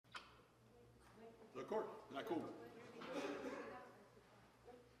court, la cour.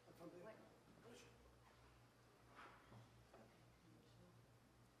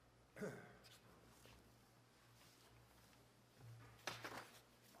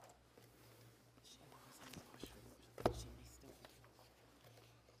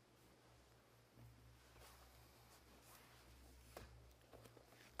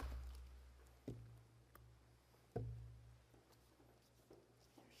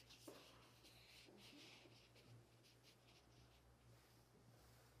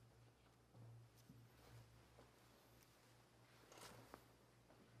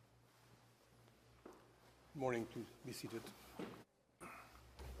 Morning, please be seated.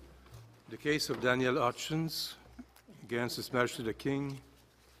 The case of Daniel Hodgson against His Majesty the King.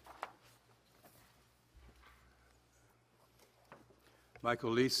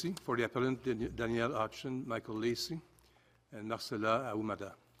 Michael Lacey, for the appellant Daniel Hodgson, Michael Lacey, and Marcela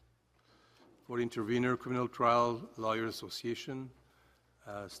Ahumada. For the intervener, Criminal Trial Lawyers Association,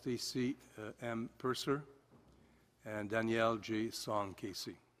 Stacy M. Purser, and Danielle J. Song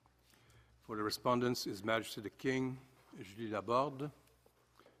Casey. For the respondents, His Majesty the King, Julie Laborde,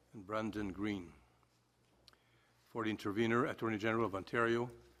 and Brandon Green. For the intervener, Attorney General of Ontario,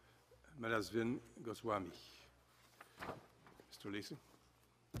 Malasvin Goswami. Mr. Lacey.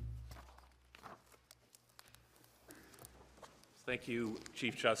 Thank you,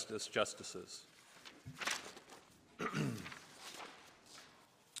 Chief Justice, Justices.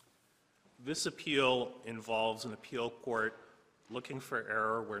 This appeal involves an appeal court looking for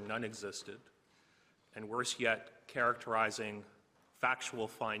error where none existed, and worse yet, characterizing factual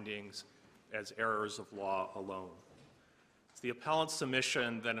findings as errors of law alone. It's the appellant's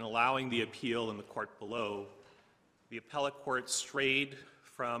submission that in allowing the appeal in the court below, the appellate court strayed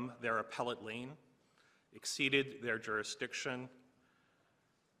from their appellate lane, exceeded their jurisdiction,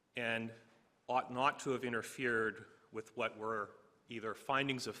 and ought not to have interfered with what were either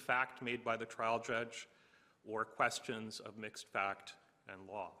findings of fact made by the trial judge or questions of mixed fact and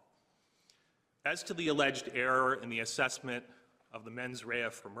law. As to the alleged error in the assessment of the mens rea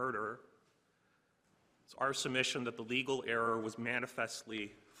for murder, it's our submission that the legal error was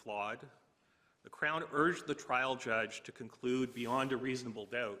manifestly flawed. The Crown urged the trial judge to conclude beyond a reasonable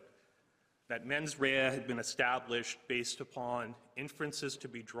doubt that mens rea had been established based upon inferences to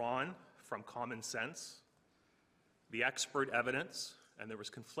be drawn from common sense, the expert evidence, and there was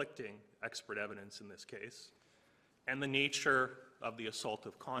conflicting expert evidence in this case, and the nature of the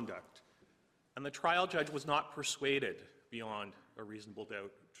assaultive conduct. And the trial judge was not persuaded beyond a reasonable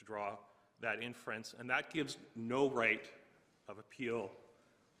doubt to draw that inference, and that gives no right of appeal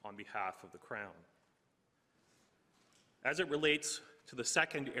on behalf of the Crown. As it relates to the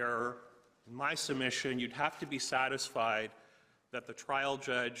second error, in my submission, you'd have to be satisfied that the trial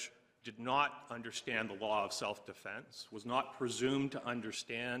judge did not understand the law of self-defense, was not presumed to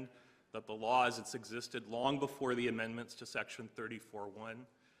understand that the law as it's existed long before the amendments to Section 34(1)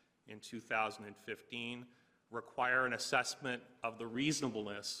 in 2015 require an assessment of the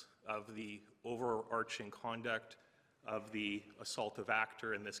reasonableness of the overarching conduct of the assaultive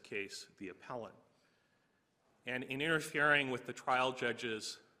actor, in this case, the appellant. And in interfering with the trial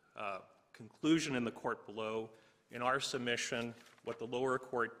judge's conclusion in the court below, in our submission, what the lower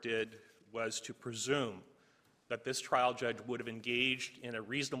court did was to presume that this trial judge would have engaged in a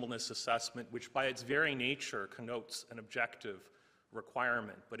reasonableness assessment, which by its very nature connotes an objective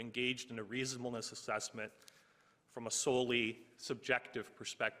requirement, but engaged in a reasonableness assessment from a solely subjective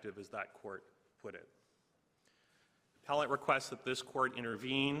perspective, as that court put it. The appellant requests that this court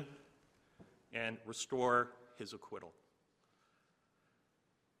intervene and restore his acquittal.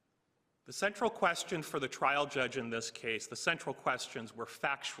 The central question for the trial judge in this case, the central questions were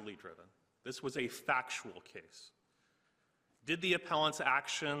factually driven. This was a factual case. Did the appellant's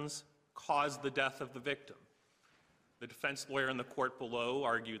actions cause the death of the victim? The defense lawyer in the court below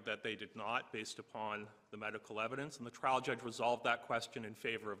argued that they did not, based upon the medical evidence, and the trial judge resolved that question in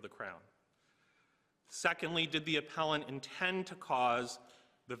favor of the Crown. Secondly, did the appellant intend to cause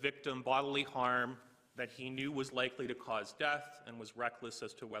the victim bodily harm that he knew was likely to cause death and was reckless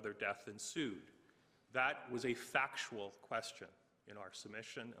as to whether death ensued? That was a factual question in our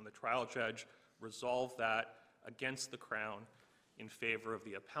submission, and the trial judge resolved that against the Crown in favor of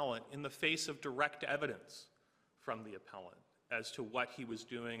the appellant in the face of direct evidence from the appellant as to what he was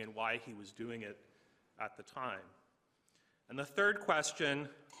doing and why he was doing it at the time. And the third question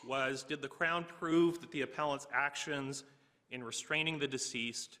was, did the Crown prove that the appellant's actions in restraining the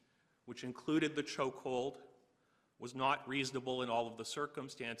deceased, which included the chokehold, was not reasonable in all of the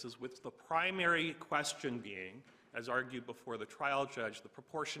circumstances, with the primary question being, as argued before the trial judge, the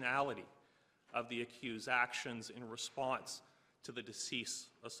proportionality of the accused's actions in response to the deceased's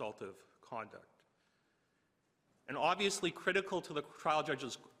assaultive conduct. And obviously critical to the trial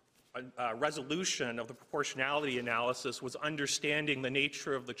judge's resolution of the proportionality analysis was understanding the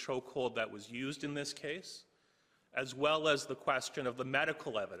nature of the chokehold that was used in this case, as well as the question of the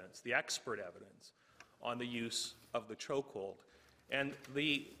medical evidence, the expert evidence on the use of the chokehold. And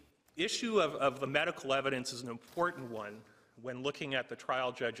the issue of the medical evidence is an important one when looking at the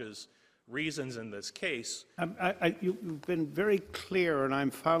trial judge's reasons in this case. You've been very clear, and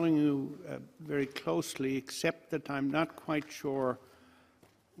I'm following you very closely, except that I'm not quite sure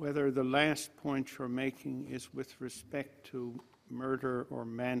whether the last point you're making is with respect to murder or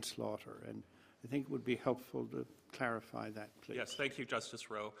manslaughter. And I think it would be helpful to clarify that, please. Yes, thank you, Justice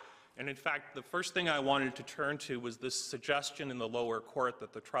Rowe. And in fact, the first thing I wanted to turn to was this suggestion in the lower court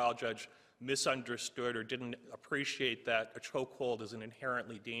that the trial judge misunderstood or didn't appreciate that a chokehold is an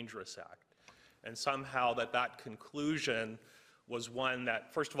inherently dangerous act. And somehow that conclusion was one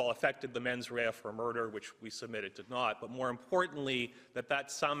that, first of all, affected the mens rea for murder, which we submitted did not, but more importantly, that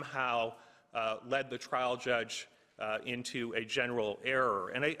somehow led the trial judge into a general error.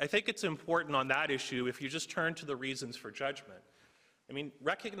 And I think it's important on that issue, if you just turn to the reasons for judgment. I mean,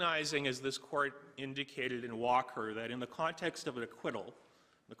 recognizing, as this court indicated in Walker, that in the context of an acquittal,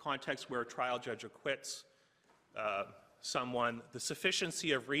 the context where a trial judge acquits someone, the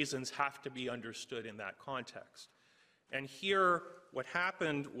sufficiency of reasons have to be understood in that context. And here, what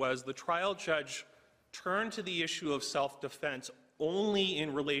happened was the trial judge turned to the issue of self-defense only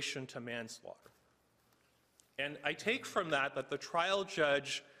in relation to manslaughter. And I take from that the trial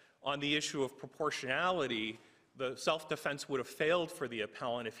judge, on the issue of proportionality, the self-defense would have failed for the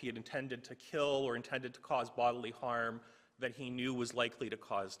appellant if he had intended to kill or intended to cause bodily harm that he knew was likely to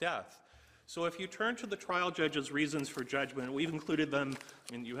cause death. So if you turn to the trial judge's reasons for judgment, we've included them,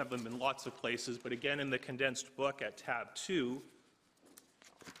 I mean, you have them in lots of places, but again in the condensed book at tab 2,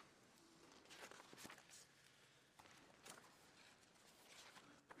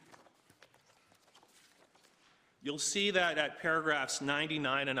 you'll see that at paragraphs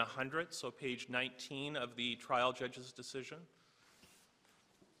 99 and 100, so page 19 of the trial judge's decision,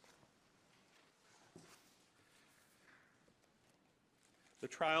 the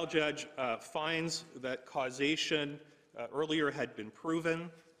trial judge finds that causation earlier had been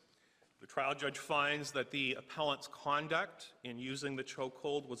proven. The trial judge finds that the appellant's conduct in using the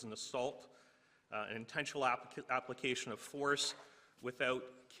chokehold was an assault, an intentional application of force without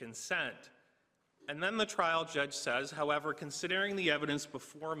consent. And then the trial judge says, however, considering the evidence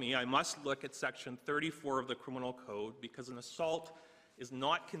before me, I must look at section 34 of the criminal code because an assault is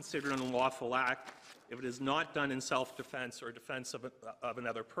not considered an unlawful act if it is not done in self-defense or defense of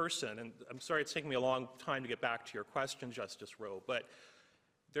another person. And I'm sorry it's taking me a long time to get back to your question, Justice Rowe, but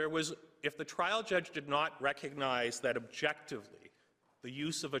if the trial judge did not recognize that objectively the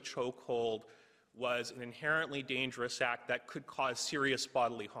use of a chokehold was an inherently dangerous act that could cause serious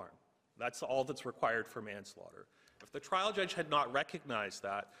bodily harm, that's all that's required for manslaughter. If the trial judge had not recognized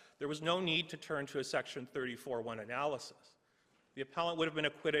that, there was no need to turn to a section 34(1) analysis. The appellant would have been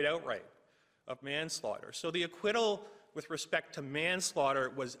acquitted outright of manslaughter. So the acquittal with respect to manslaughter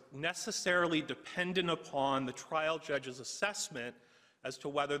was necessarily dependent upon the trial judge's assessment as to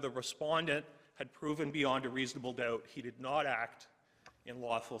whether the respondent had proven beyond a reasonable doubt he did not act in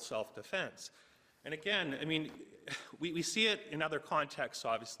lawful self-defense. And again, I mean, we see it in other contexts,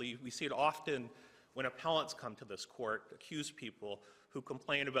 obviously. We see it often when appellants come to this court, accuse people who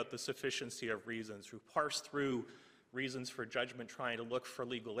complain about the sufficiency of reasons, who parse through reasons for judgment trying to look for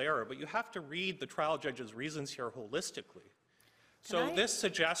legal error. But you have to read the trial judge's reasons here holistically. So this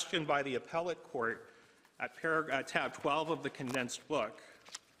suggestion by the appellate court at tab 12 of the condensed book,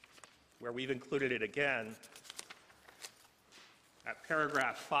 where we've included it again, at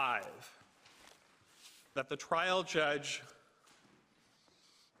paragraph 5, that the trial judge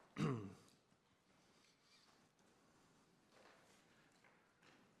the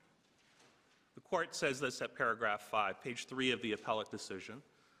court says this at paragraph 5, page 3 of the appellate decision.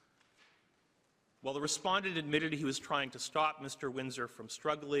 While the respondent admitted he was trying to stop Mr. Windsor from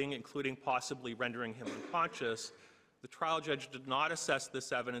struggling, including possibly rendering him unconscious, the trial judge did not assess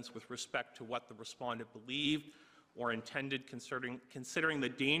this evidence with respect to what the respondent believed or intended considering the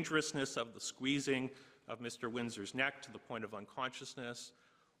dangerousness of the squeezing of Mr. Windsor's neck to the point of unconsciousness,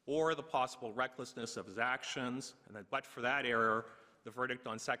 or the possible recklessness of his actions, and that but for that error, the verdict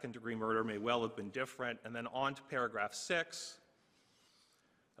on second-degree murder may well have been different. And then on to paragraph 6.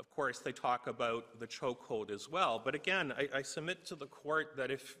 Of course, they talk about the chokehold as well. But again, I submit to the court that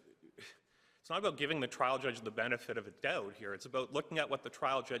if It's not about giving the trial judge the benefit of a doubt here. It's about looking at what the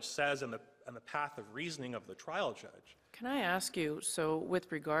trial judge says and the path of reasoning of the trial judge. Can I ask you, so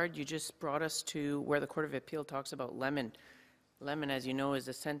with regard, you just brought us to where the Court of Appeal talks about Lemon. Lemon, as you know, is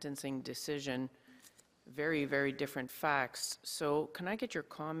a sentencing decision, very, very different facts. So can I get your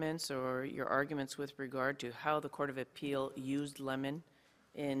comments or your arguments with regard to how the Court of Appeal used Lemon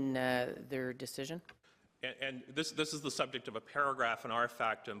in their decision? And this is the subject of a paragraph in our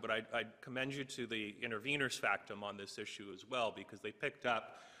factum, but I'd commend you to the intervener's factum on this issue as well, because they picked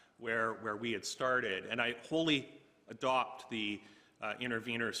up where we had started. And I wholly adopt the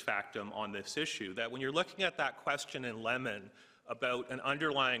intervener's factum on this issue, that when you're looking at that question in Lemon about an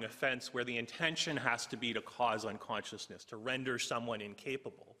underlying offense where the intention has to be to cause unconsciousness, to render someone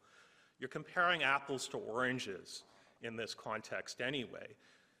incapable, you're comparing apples to oranges in this context anyway.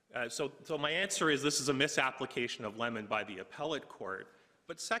 So my answer is this is a misapplication of Lemon by the appellate court.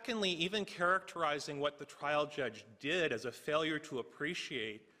 But secondly, even characterizing what the trial judge did as a failure to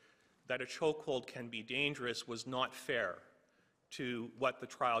appreciate that a chokehold can be dangerous was not fair to what the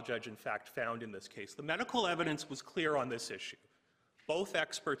trial judge in fact found in this case. The medical evidence was clear on this issue. Both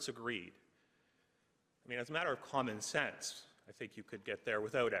experts agreed. I mean, as a matter of common sense, I think you could get there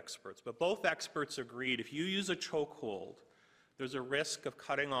without experts. But both experts agreed if you use a chokehold, there's a risk of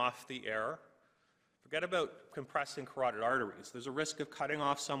cutting off the air. Forget about compressing carotid arteries. There's a risk of cutting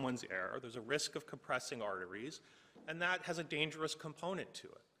off someone's air. There's a risk of compressing arteries. And that has a dangerous component to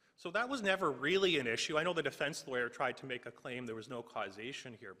it. So that was never really an issue. I know the defense lawyer tried to make a claim there was no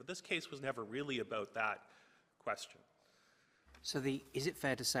causation here, but this case was never really about that question. So is it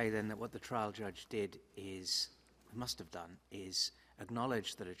fair to say then that what the trial judge must have done, is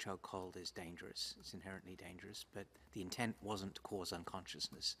acknowledge that a chokehold is dangerous, it's inherently dangerous, but the intent wasn't to cause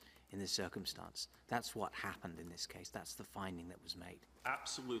unconsciousness in this circumstance? That's what happened in this case. That's the finding that was made.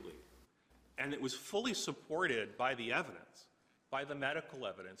 Absolutely. And it was fully supported by the evidence, by the medical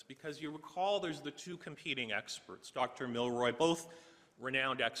evidence, because you recall there's the two competing experts, Dr. Milroy, both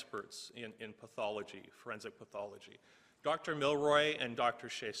renowned experts in pathology, forensic pathology, Dr. Milroy and Dr.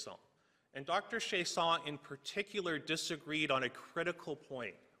 Chaisson. And Dr. Chaisson in particular disagreed on a critical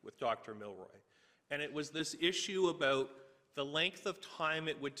point with Dr. Milroy. And it was this issue about the length of time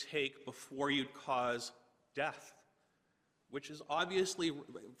it would take before you'd cause death, which is obviously,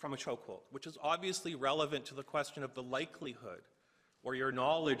 from a chokehold, which is obviously relevant to the question of the likelihood or your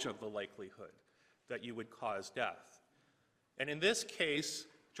knowledge of the likelihood that you would cause death. And in this case,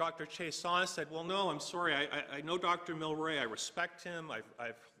 Dr. Chaisson said, well, no, I'm sorry, I know Dr. Milroy, I respect him,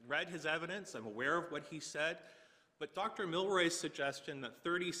 I've read his evidence, I'm aware of what he said, but Dr. Milroy's suggestion that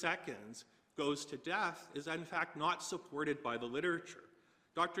 30 seconds goes to death is in fact not supported by the literature.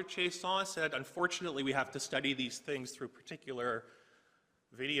 Dr. Chaisson said, unfortunately, we have to study these things through particular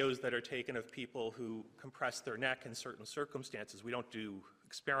videos that are taken of people who compress their neck in certain circumstances. We don't do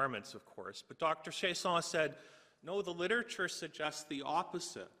experiments, of course, but Dr. Chaisson said, no, the literature suggests the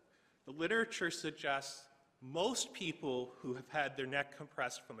opposite. The literature suggests most people who have had their neck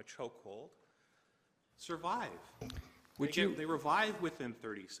compressed from a chokehold survive. They revive within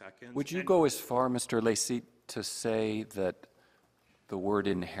 30 seconds. Would you go as far, Mr. Lacey, to say that the word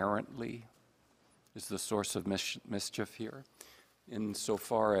inherently is the source of mischief here?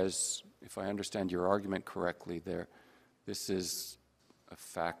 Insofar as, if I understand your argument correctly there, this is a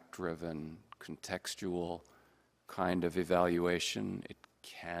fact-driven, contextual kind of evaluation. It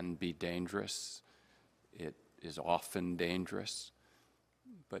can be dangerous. It is often dangerous.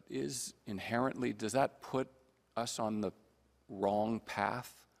 But is inherently, does that put us on the wrong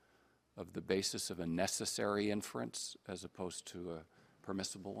path of the basis of a necessary inference as opposed to a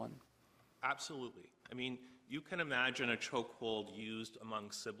permissible one? Absolutely. I mean, you can imagine a chokehold used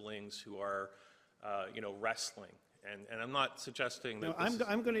among siblings who are, wrestling. And I'm not suggesting that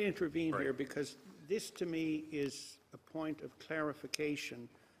I'm going to intervene Right. here because this, to me, is a point of clarification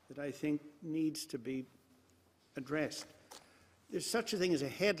that I think needs to be addressed. There's such a thing as a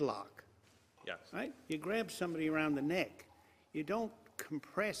headlock, Yes. right? You grab somebody around the neck. You don't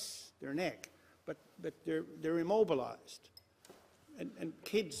compress their neck, but they're immobilized. And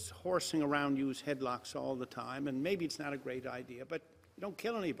kids horsing around use headlocks all the time, and maybe it's not a great idea, but you don't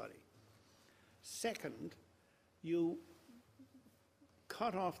kill anybody. Second, you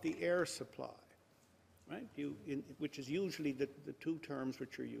cut off the air supply, right? Which is usually the two terms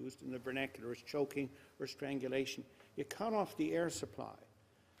which are used in the vernacular, is choking or strangulation. You cut off the air supply.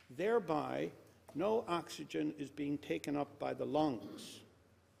 Thereby, no oxygen is being taken up by the lungs,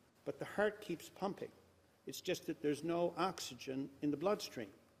 but the heart keeps pumping. It's just that there's no oxygen in the bloodstream,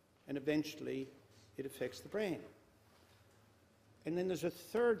 and eventually it affects the brain. And then there's a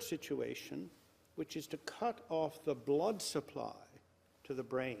third situation, which is to cut off the blood supply to the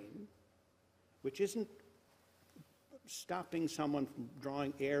brain, which isn't stopping someone from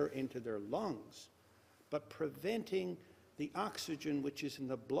drawing air into their lungs, but preventing the oxygen which is in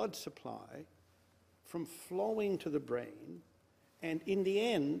the blood supply from flowing to the brain. And in the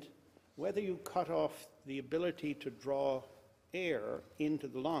end, whether you cut off the ability to draw air into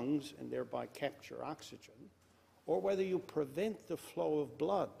the lungs and thereby capture oxygen, or whether you prevent the flow of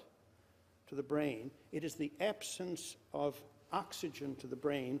blood to the brain, it is the absence of oxygen to the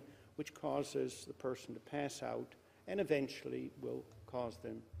brain which causes the person to pass out and eventually will cause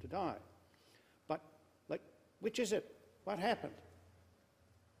them to die. But, like, which is it? What happened?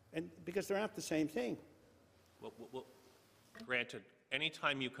 And because they're not the same thing. Well, granted,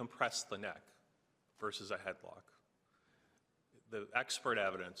 anytime you compress the neck versus a headlock, the expert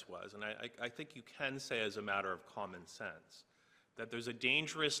evidence was, and I think you can say as a matter of common sense, that there's a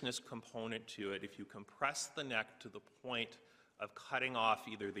dangerousness component to it if you compress the neck to the point of cutting off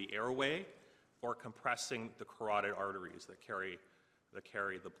either the airway or compressing the carotid arteries that carry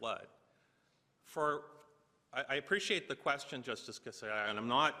the blood. I appreciate the question, Justice Kassai, and I'm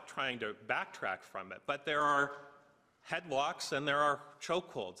not trying to backtrack from it, but there are headlocks and there are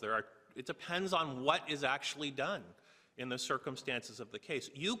chokeholds. It depends on what is actually done in the circumstances of the case.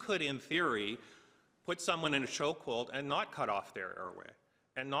 You could, in theory, put someone in a chokehold and not cut off their airway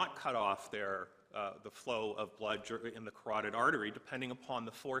and not cut off the flow of blood in the carotid artery, depending upon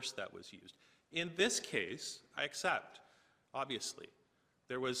the force that was used. In this case, I accept, obviously,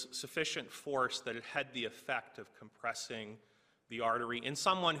 there was sufficient force that it had the effect of compressing the artery in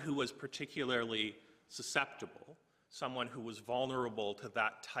someone who was particularly susceptible, someone who was vulnerable to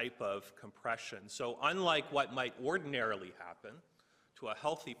that type of compression. So unlike what might ordinarily happen to a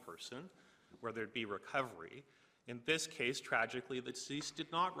healthy person, where there'd be recovery, in this case, tragically, the deceased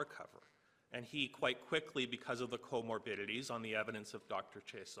did not recover. And he quite quickly, because of the comorbidities on the evidence of Dr.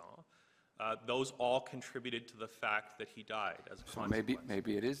 Chesson, those all contributed to the fact that he died as a consequence.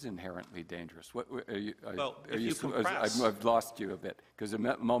 Maybe it is inherently dangerous. What, I've lost you a bit, because a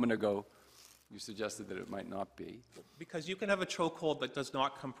moment ago you suggested that it might not be. Because you can have a chokehold that does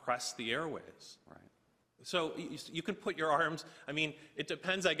not compress the airways. Right. So you can put your arms, I mean, it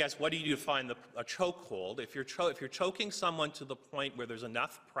depends, I guess, what do you define a chokehold? If you're choking someone to the point where there's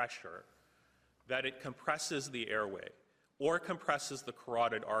enough pressure that it compresses the airway or compresses the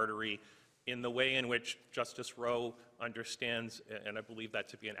carotid artery in the way in which Justice Rowe understands, and I believe that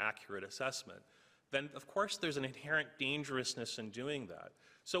to be an accurate assessment, then of course there's an inherent dangerousness in doing that.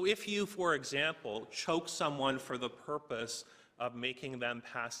 So if you, for example, choke someone for the purpose of making them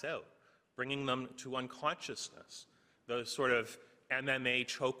pass out, bringing them to unconsciousness, the sort of MMA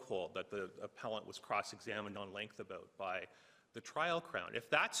chokehold that the appellant was cross-examined on length about by the trial crown. If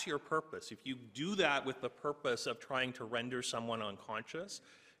that's your purpose, if you do that with the purpose of trying to render someone unconscious,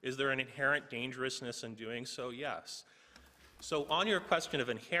 is there an inherent dangerousness in doing so? Yes. So on your question of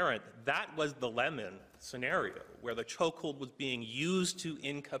inherent, that was the Lemon scenario, where the chokehold was being used to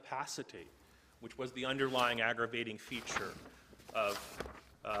incapacitate, which was the underlying aggravating feature of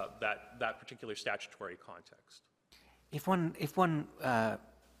that particular statutory context. If one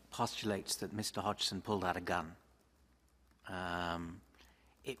postulates that Mr. Hodgson pulled out a gun,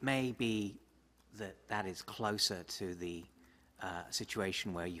 it may be that is closer to the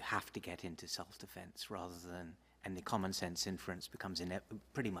situation where you have to get into self-defense rather than, and the common sense inference becomes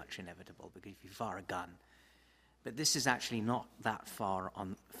pretty much inevitable because if you fire a gun. But this is actually not that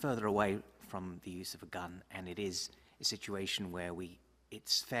further away from the use of a gun, and it is a situation where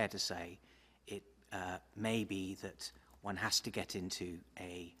it's fair to say it may be that one has to get into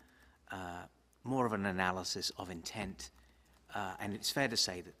a more of an analysis of intent, and it's fair to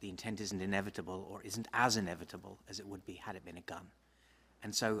say that the intent isn't inevitable or isn't as inevitable as it would be had it been a gun.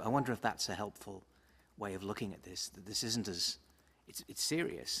 And so I wonder if that's a helpful way of looking at this, that this isn't as, it's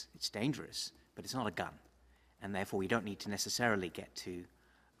serious, it's dangerous, but it's not a gun. And therefore we don't need to necessarily get to,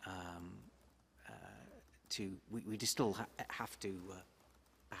 we just still have to,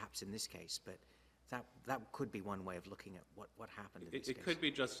 perhaps in this case, but that could be one way of looking at what happened in this case. It could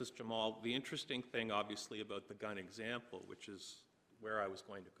be, Justice Jamal. The interesting thing, obviously, about the gun example, which is where I was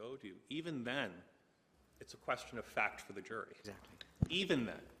going to go to, even then, it's a question of fact for the jury. Exactly.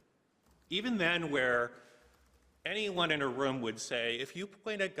 Even then where anyone in a room would say, if you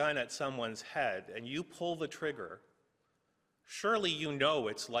point a gun at someone's head and you pull the trigger, surely you know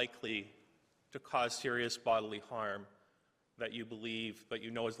it's likely to cause serious bodily harm that you believe, that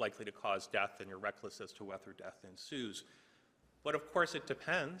you know is likely to cause death, and you're reckless as to whether death ensues. But of course it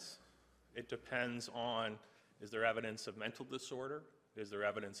depends. It depends on Is there evidence of mental disorder? Is there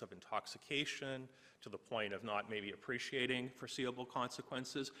evidence of intoxication to the point of not maybe appreciating foreseeable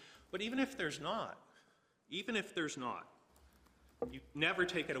consequences? But even if there's not, you never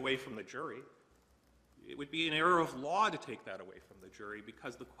take it away from the jury. It would be an error of law to take that away from the jury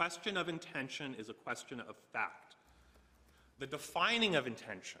because the question of intention is a question of fact. The defining of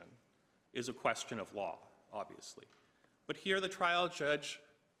intention is a question of law, obviously. But here the trial judge,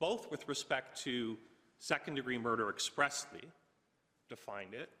 both with respect to second-degree murder expressly,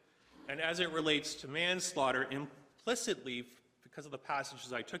 defined it, and as it relates to manslaughter, implicitly, because of the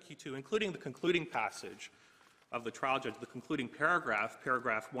passages I took you to, including the concluding passage of the trial judge, the concluding paragraph,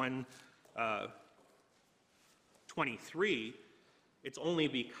 paragraph 123, it's only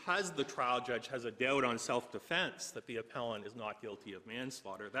because the trial judge has a doubt on self-defense that the appellant is not guilty of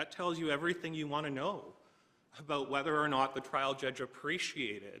manslaughter. That tells you everything you want to know about whether or not the trial judge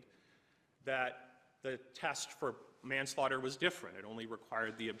appreciated that the test for manslaughter was different. It only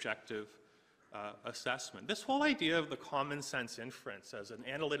required the objective assessment. This whole idea of the common sense inference as an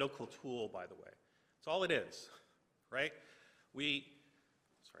analytical tool, by the way, it's all it is, right? Sorry,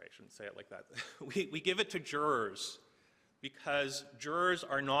 I shouldn't say it like that. We give it to jurors because jurors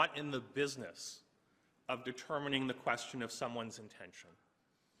are not in the business of determining the question of someone's intention,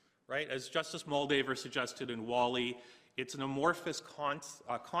 right? As Justice Moldaver suggested in Wally, it's an amorphous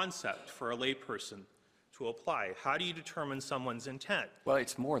concept for a layperson to apply. How do you determine someone's intent? Well,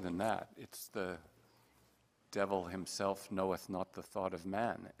 it's more than that. It's the devil himself knoweth not the thought of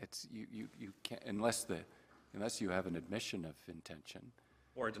man. It's you can't unless you have an admission of intention.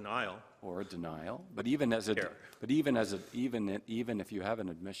 Or a denial. Or a denial. But even if you have an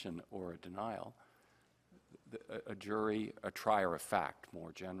admission or a denial, a jury, a trier of fact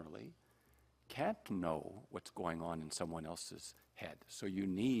more generally, can't know what's going on in someone else's head. So you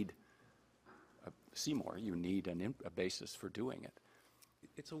need, Seymour, you need a basis for doing it.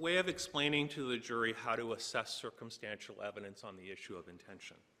 It's a way of explaining to the jury how to assess circumstantial evidence on the issue of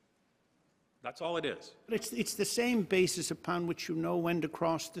intention. That's all it is. But it's the same basis upon which you know when to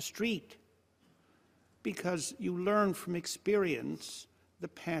cross the street, because you learn from experience the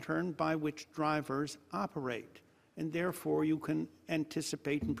pattern by which drivers operate, and therefore you can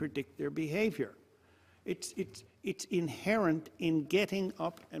anticipate and predict their behavior. It's inherent in getting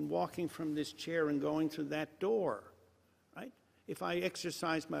up and walking from this chair and going through that door, right? If I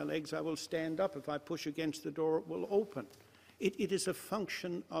exercise my legs, I will stand up. If I push against the door, it will open. It is a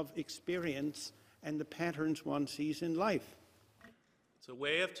function of experience and the patterns one sees in life. It's a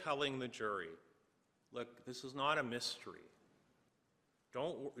way of telling the jury, look, this is not a mystery.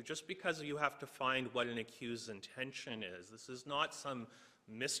 Just because you have to find what an accused's intention is, this is not some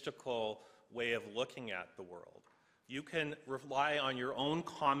mystical way of looking at the world. You can rely on your own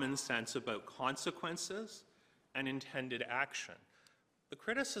common sense about consequences and intended action. The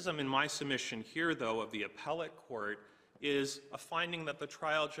criticism in my submission here, though, of the appellate court is a finding that the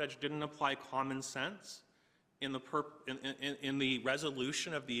trial judge didn't apply common sense in the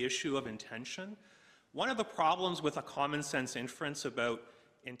resolution of the issue of intention. One of the problems with a common sense inference about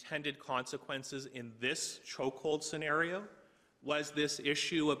intended consequences in this chokehold scenario was this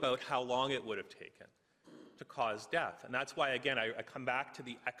issue about how long it would have taken to cause death. And that's why, again, I come back to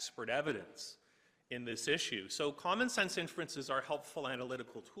the expert evidence in this issue. So common sense inferences are helpful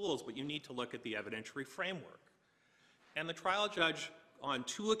analytical tools, but you need to look at the evidentiary framework. And the trial judge, on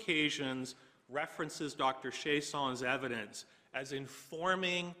 2 occasions, references Dr. Chasson's evidence as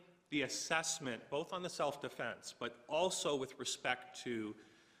informing the assessment, both on the self-defense, but also with respect to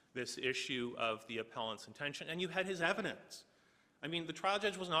this issue of the appellant's intention. And you had his evidence. I mean, the trial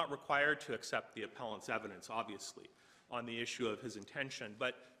judge was not required to accept the appellant's evidence, obviously, on the issue of his intention.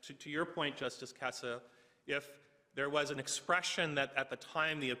 But to your point, Justice Kessa, if there was an expression that at the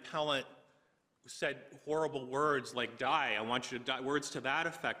time the appellant said horrible words like die, I want you to die, words to that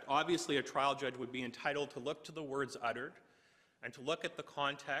effect, obviously a trial judge would be entitled to look to the words uttered and to look at the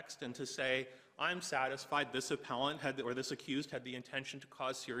context and to say, I'm satisfied this appellant had, or this accused had the intention to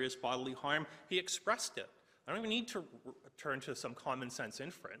cause serious bodily harm. He expressed it. I don't even need to turn to some common sense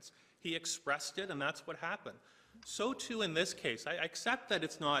inference. He expressed it, and that's what happened. So too in this case. I accept that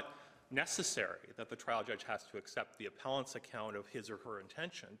it's not necessary that the trial judge has to accept the appellant's account of his or her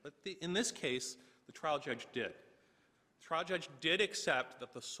intention, but in this case, the trial judge did. The trial judge did accept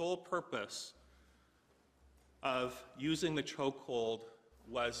that the sole purpose of using the chokehold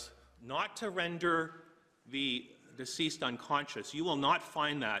was not to render the deceased unconscious. You will not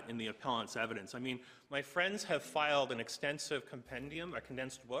find that in the appellant's evidence. I mean, my friends have filed an extensive compendium, a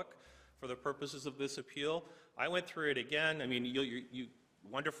condensed book, for the purposes of this appeal. I went through it again. I mean,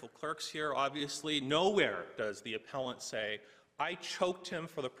 wonderful clerks here, obviously. Nowhere does the appellant say, I choked him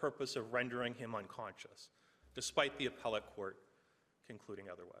for the purpose of rendering him unconscious, despite the appellate court concluding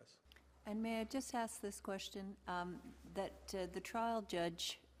otherwise. And may I just ask this question, that the trial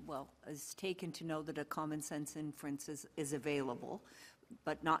judge, well, is taken to know that a common sense inference is available,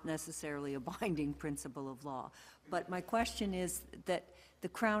 but not necessarily a binding principle of law. But my question is that the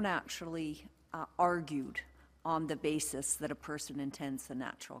Crown actually argued on the basis that a person intends the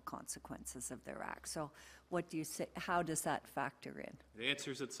natural consequences of their act. So what do you say, how does that factor in? It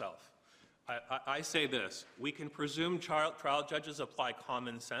answers itself. I say this, we can presume trial judges apply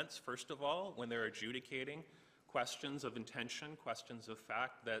common sense, first of all, when they're adjudicating questions of intention, questions of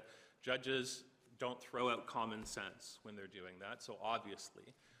fact, that judges don't throw out common sense when they're doing that, so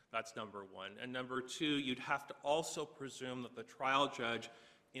obviously, that's number one. And number two, you'd have to also presume that the trial judge,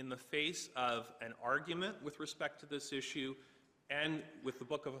 in the face of an argument with respect to this issue and with the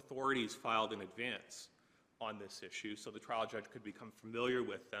book of authorities filed in advance on this issue, so the trial judge could become familiar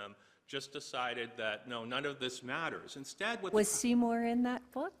with them, just decided that, no, none of this matters. Instead, what Was Seymour in that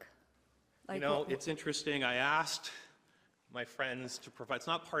book? you know, it's interesting. I asked my friends to provide, it's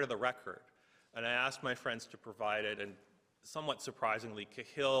not part of the record, and I asked my friends to provide it, and somewhat surprisingly,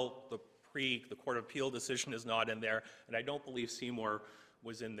 Cahill, the Court of Appeal decision is not in there, and I don't believe Seymour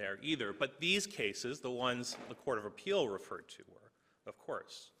was in there either. But these cases, the ones the Court of Appeal referred to were, of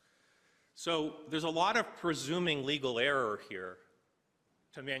course. So there's a lot of presuming legal error here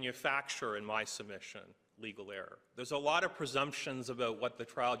to manufacture, in my submission, legal error. There's a lot of presumptions about what the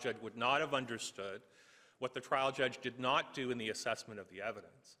trial judge would not have understood, what the trial judge did not do in the assessment of the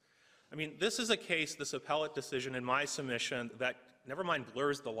evidence. I mean, this is a case, this appellate decision, in my submission, that, never mind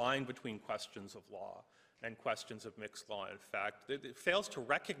blurs the line between questions of law and questions of mixed law. In fact, it fails to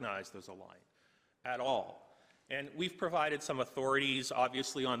recognize there's a line at all. And we've provided some authorities,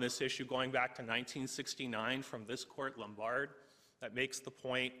 obviously, on this issue going back to 1969 from this court, Lombard, that makes the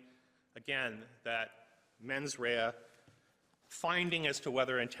point, again, that mens rea, finding as to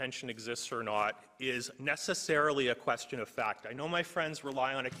whether intention exists or not, is necessarily a question of fact. I know my friends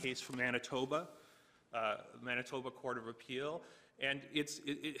rely on a case from Manitoba, Manitoba Court of Appeal, and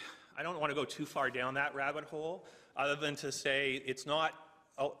I don't want to go too far down that rabbit hole, other than to say it's not,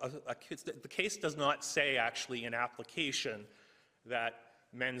 the case does not say actually in application that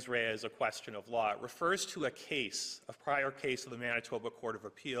mens rea is a question of law. It refers to a case, a prior case of the Manitoba Court of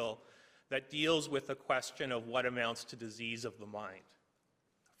Appeal that deals with the question of what amounts to disease of the mind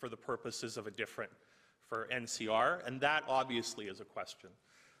for the purposes of a different, for NCR, and that obviously is a question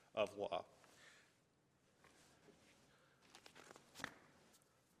of law.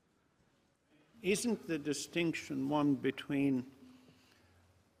 Isn't the distinction one between,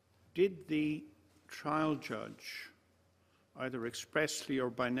 did the trial judge, either expressly or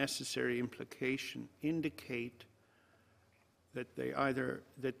by necessary implication, indicate that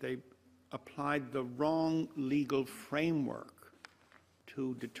they applied the wrong legal framework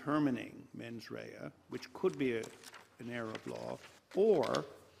to determining mens rea, which could be an error of law, or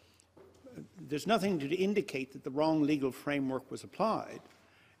there's nothing to indicate that the wrong legal framework was applied,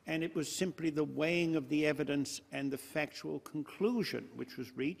 and it was simply the weighing of the evidence and the factual conclusion which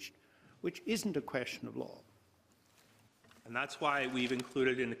was reached, which isn't a question of law. And that's why we've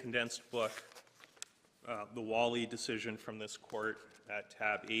included in the condensed book the Wally decision from this court at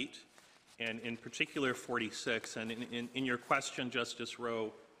tab 8, and in particular 46. And in your question, Justice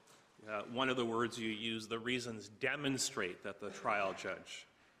Rowe, one of the words you used, the reasons demonstrate that the trial judge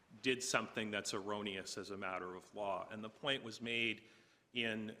did something that's erroneous as a matter of law. And the point was made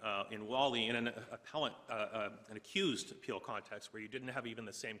in Wally in an accused appeal context where you didn't have even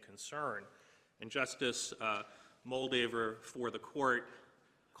the same concern. And Justice Moldaver for the court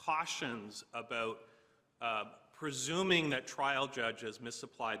cautions about presuming that trial judges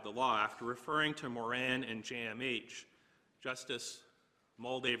misapplied the law. After referring to Moran and JMH, Justice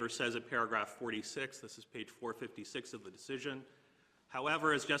Moldaver says at paragraph 46, this is page 456 of the decision,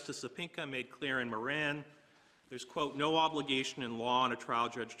 however, as Justice Sapinka made clear in Moran, there's, quote, no obligation in law on a trial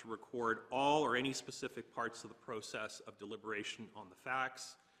judge to record all or any specific parts of the process of deliberation on the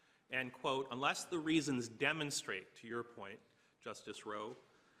facts, and, quote, unless the reasons demonstrate, to your point, Justice Rowe,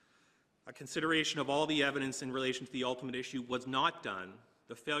 a consideration of all the evidence in relation to the ultimate issue was not done,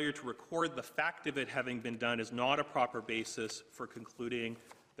 the failure to record the fact of it having been done is not a proper basis for concluding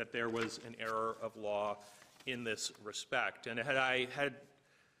that there was an error of law in this respect. And had I had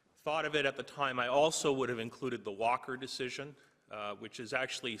thought of it at the time, I also would have included the Walker decision, which is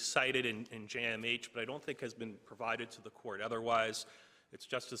actually cited in JMH, but I don't think has been provided to the court. Otherwise, it's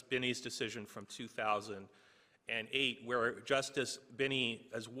Justice Binney's decision from 2008. and 8, where Justice Binney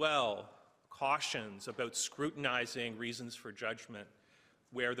as well cautions about scrutinizing reasons for judgment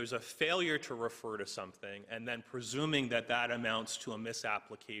where there's a failure to refer to something and then presuming that that amounts to a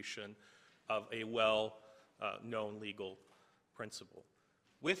misapplication of a well-known legal principle.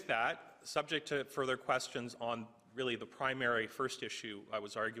 With that, subject to further questions on really the primary first issue I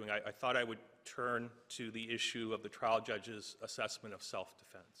was arguing, I thought I would turn to the issue of the trial judge's assessment of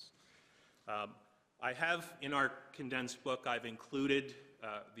self-defense. I have, in our condensed book, I've included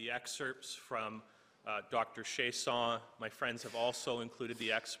the excerpts from Dr. Chasson. My friends have also included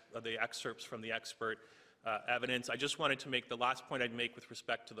the excerpts from the expert evidence. I just wanted to make the last point I'd make with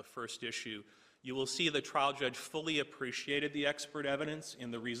respect to the first issue. You will see the trial judge fully appreciated the expert evidence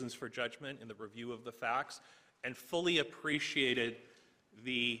in the reasons for judgment, in the review of the facts, and fully appreciated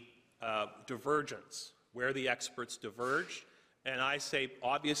the divergence, where the experts diverged. And I say,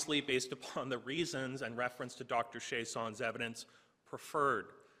 obviously, based upon the reasons and reference to Dr. Chasson's evidence, preferred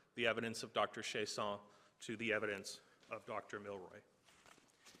the evidence of Dr. Chasson to the evidence of Dr. Milroy.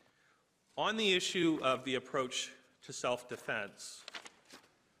 On the issue of the approach to self-defense,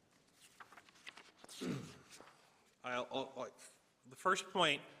 the first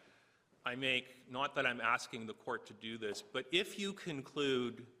point I make, not that I'm asking the court to do this, but if you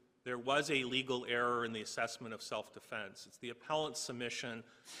conclude there was a legal error in the assessment of self-defense, it's the appellant's submission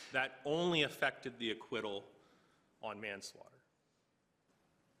that only affected the acquittal on manslaughter.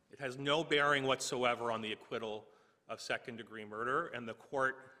 It has no bearing whatsoever on the acquittal of second-degree murder, and the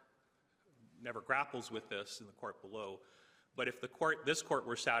court never grapples with this in the court below. But if this court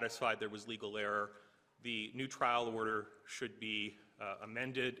were satisfied there was legal error, the new trial order should be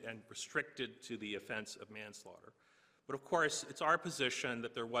amended and restricted to the offense of manslaughter. But of course, it's our position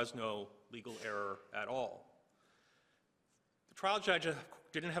that there was no legal error at all. The trial judge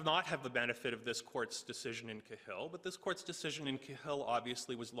did not have the benefit of this court's decision in Cahill, but this court's decision in Cahill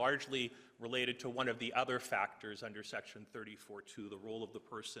obviously was largely related to one of the other factors under Section 34(2), the role of the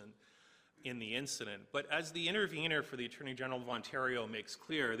person in the incident. But as the intervener for the Attorney General of Ontario makes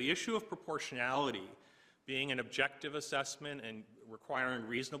clear, the issue of proportionality being an objective assessment and requiring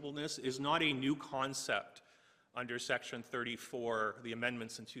reasonableness is not a new concept under Section 34, the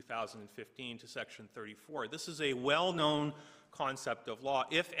amendments in 2015 to Section 34. This is a well-known concept of law.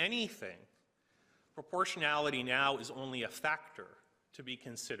 If anything, proportionality now is only a factor to be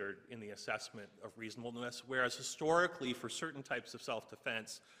considered in the assessment of reasonableness, whereas historically, for certain types of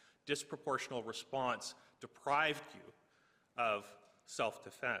self-defense, disproportional response deprived you of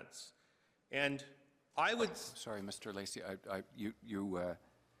self-defense. And I would... Sorry, Mr. Lacey,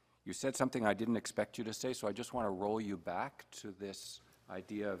 you said something I didn't expect you to say, so I just want to roll you back to this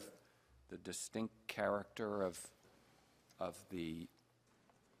idea of the distinct character of the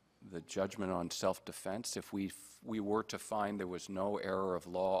judgment on self-defense. If we were to find there was no error of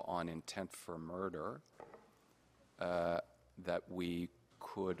law on intent for murder, that we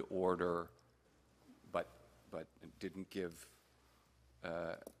could order, but didn't give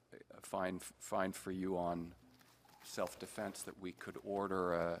a fine for you on self-defense, that we could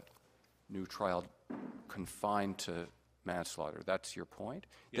order a new trial confined to manslaughter. That's your point?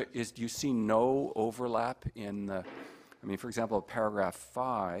 Yes. Do you see no overlap in the, I mean, for example, paragraph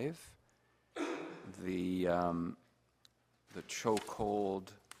 5, the chokehold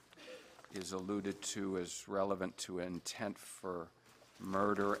is alluded to as relevant to intent for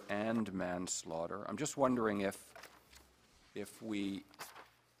murder and manslaughter. I'm just wondering if we,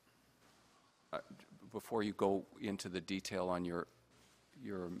 before you go into the detail on your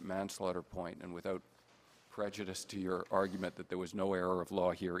manslaughter point, and without prejudice to your argument that there was no error of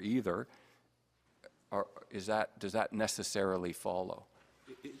law here either, does that necessarily follow?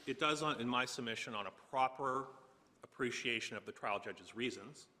 It does, in my submission, on a proper appreciation of the trial judge's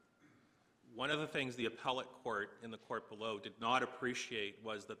reasons. One of the things the appellate court in the court below did not appreciate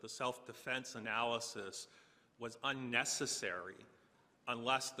was that the self-defense analysis was unnecessary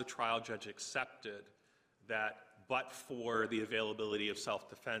unless the trial judge accepted that, but for the availability of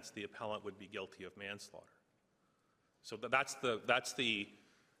self-defense, the appellant would be guilty of manslaughter. So that's the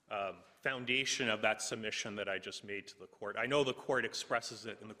foundation of that submission that I just made to the court. I know the court expresses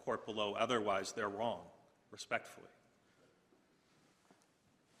it in the court below. Otherwise, they're wrong, respectfully.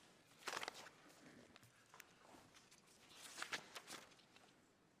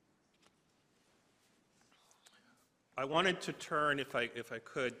 I wanted to turn, if I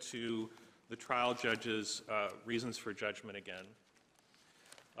could, to the trial judge's reasons for judgment again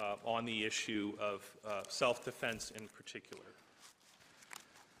on the issue of self-defense in particular.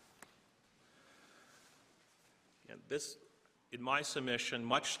 And this in my submission,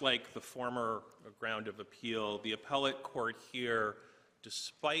 much like the former ground of appeal, the appellate court here,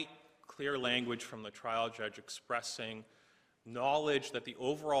 despite clear language from the trial judge expressing knowledge that the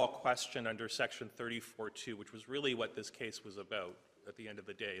overall question under Section 34.2, which was really what this case was about at the end of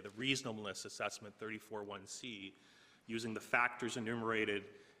the day, the reasonableness assessment 34.1c, using the factors enumerated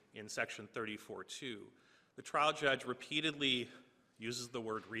in Section 34.2, the trial judge repeatedly uses the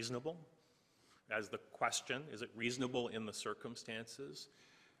word reasonable as the question. Is it reasonable in the circumstances?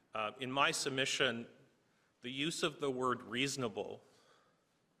 In my submission, the use of the word reasonable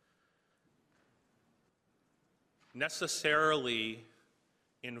necessarily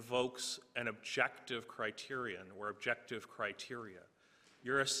invokes an objective criterion or objective criteria.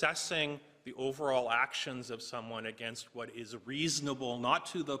 You're assessing the overall actions of someone against what is reasonable, not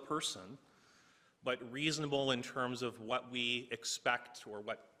to the person, but reasonable in terms of what we expect or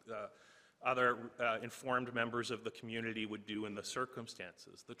what other informed members of the community would do in the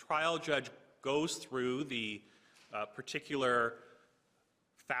circumstances. The trial judge goes through the particular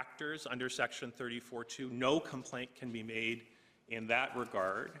factors under Section 34.2. No complaint can be made in that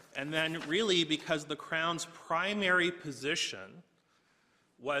regard. And then really, because the Crown's primary position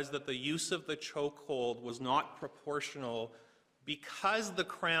was that the use of the chokehold was not proportional because the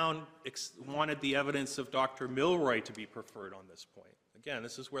Crown wanted the evidence of Dr. Milroy to be preferred on this point. Again,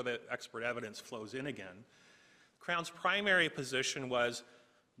 this is where the expert evidence flows in again. Crown's primary position was,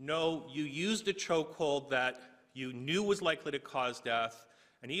 no, you used a chokehold that you knew was likely to cause death,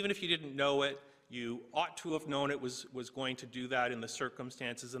 and even if you didn't know it, you ought to have known it was going to do that in the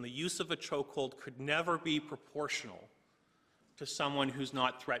circumstances, and the use of a chokehold could never be proportional to someone who's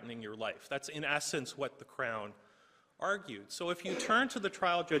not threatening your life. That's in essence what the Crown argued. So if you turn to the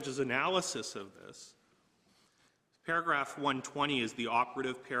trial judge's analysis of this, paragraph 120 is the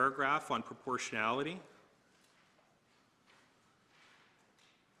operative paragraph on proportionality.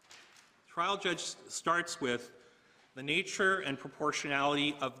 Trial judge starts with the nature and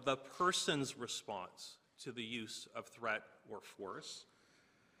proportionality of the person's response to the use of threat or force.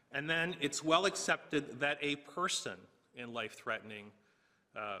 And then it's well accepted that a person in life-threatening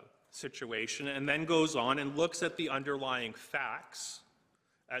situation, and then goes on and looks at the underlying facts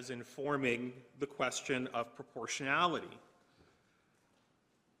as informing the question of proportionality.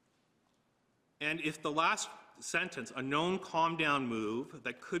 And if the last sentence, a known calm-down move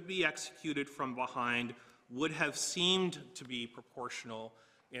that could be executed from behind, would have seemed to be proportional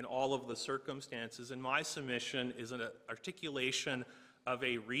in all of the circumstances, and my submission is an articulation of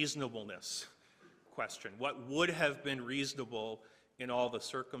a reasonableness question. What would have been reasonable in all the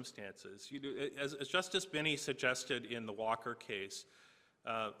circumstances? As Justice Binney suggested in the Walker case,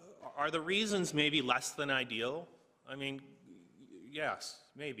 are the reasons maybe less than ideal? I mean, yes,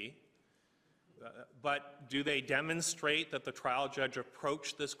 maybe. But do they demonstrate that the trial judge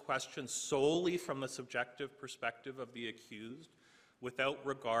approached this question solely from the subjective perspective of the accused without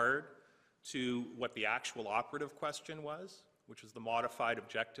regard to what the actual operative question was, which is the modified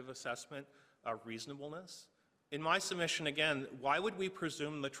objective assessment of reasonableness? In my submission, again, why would we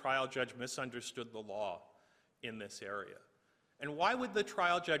presume the trial judge misunderstood the law in this area? And why would the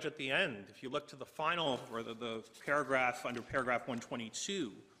trial judge at the end, if you look to the final, or the paragraph under paragraph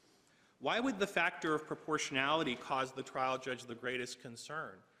 122, why would the factor of proportionality cause the trial judge the greatest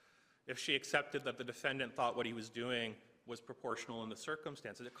concern if she accepted that the defendant thought what he was doing was proportional in the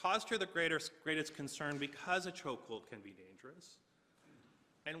circumstances? It caused her the greatest concern because a chokehold can be dangerous.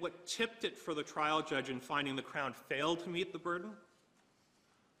 And what tipped it for the trial judge in finding the Crown failed to meet the burden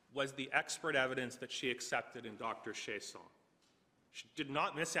was the expert evidence that she accepted in Dr. Chasson. She did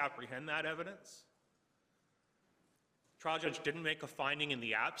not misapprehend that evidence. The trial judge didn't make a finding in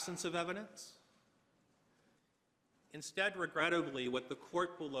the absence of evidence. Instead, regrettably, what the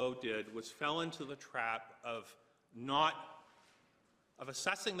court below did was fell into the trap of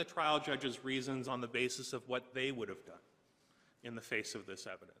assessing the trial judge's reasons on the basis of what they would have done in the face of this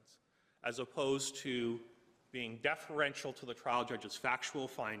evidence, as opposed to being deferential to the trial judge's factual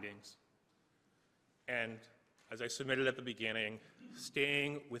findings and, as I submitted at the beginning,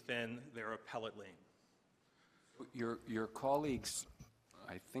 staying within their appellate lane. Your colleagues,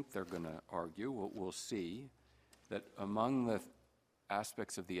 I think they're going to argue, we'll see, that among the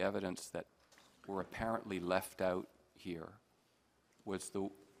aspects of the evidence that were apparently left out here was the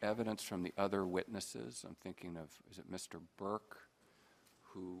evidence from the other witnesses. I'm thinking of, is it Mr. Burke,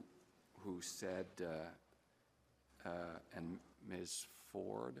 who said, and Ms.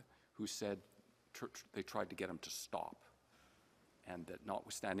 Ford, who said they tried to get him to stop, and that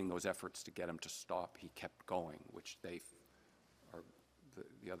notwithstanding those efforts to get him to stop, he kept going, which the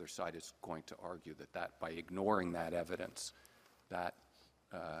other side is going to argue that by ignoring that evidence,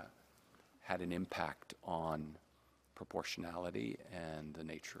 had an impact on proportionality and the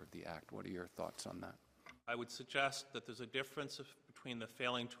nature of the act. What are your thoughts on that? I would suggest that there's a difference between the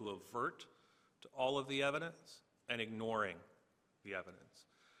failing to avert to all of the evidence and ignoring the evidence.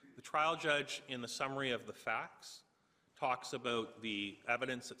 The trial judge, in the summary of the facts, talks about the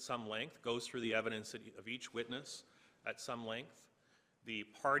evidence at some length, goes through the evidence of each witness at some length. The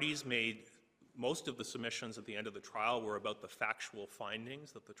parties made most of the submissions at the end of the trial were about the factual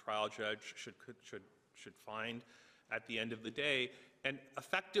findings that the trial judge should find at the end of the day. And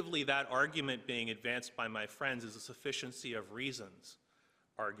effectively, that argument being advanced by my friends is a sufficiency of reasons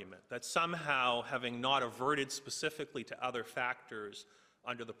argument, that somehow, having not averted specifically to other factors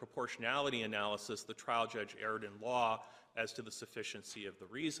under the proportionality analysis, the trial judge erred in law as to the sufficiency of the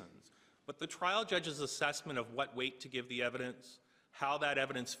reasons. But the trial judge's assessment of what weight to give the evidence, how that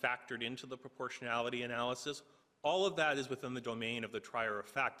evidence factored into the proportionality analysis, all of that is within the domain of the trier of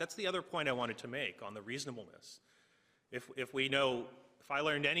fact. That's the other point I wanted to make on the reasonableness. If I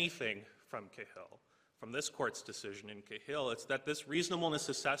learned anything from Cahill, from this court's decision in Cahill, it's that this reasonableness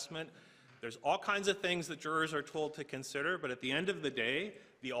assessment, there's all kinds of things that jurors are told to consider, but at the end of the day,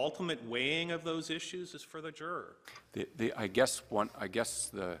 the ultimate weighing of those issues is for the juror. I guess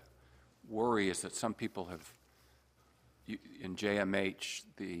the worry is that some people have, in JMH,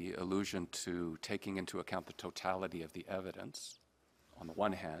 the allusion to taking into account the totality of the evidence, on the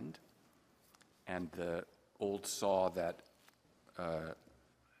one hand, and the old saw that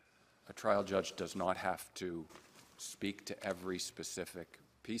a trial judge does not have to speak to every specific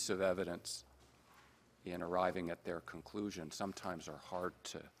piece of evidence in arriving at their conclusion, sometimes are hard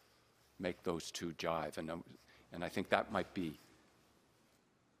to make those two jive. And I think that might be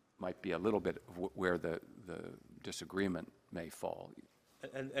a little bit where the disagreement may fall.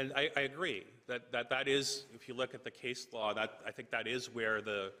 And I agree that is, if you look at the case law, I think that is where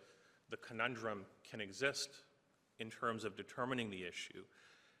the conundrum can exist in terms of determining the issue.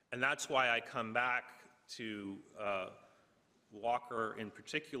 And that's why I come back to Walker in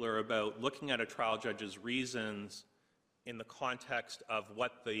particular about looking at a trial judge's reasons in the context of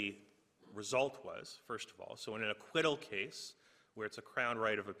what the result was, first of all. So in an acquittal case, where it's a Crown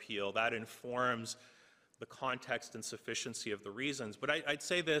right of appeal, that informs the context and sufficiency of the reasons. But I'd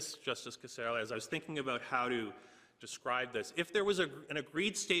say this, Justice Casella, as I was thinking about how to describe this, if there was an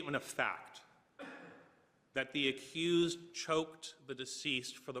agreed statement of fact that the accused choked the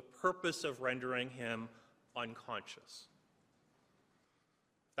deceased for the purpose of rendering him unconscious,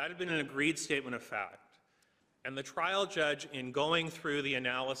 that had been an agreed statement of fact, and the trial judge, in going through the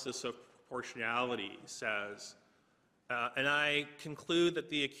analysis of proportionality, says, and I conclude that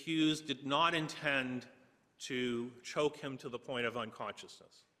the accused did not intend to choke him to the point of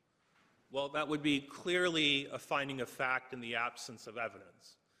unconsciousness. Well, that would be clearly a finding of fact in the absence of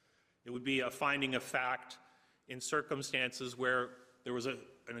evidence. It would be a finding of fact in circumstances where there was an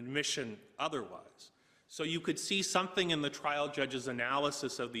admission otherwise. So you could see something in the trial judge's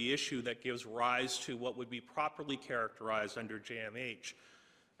analysis of the issue that gives rise to what would be properly characterized under JMH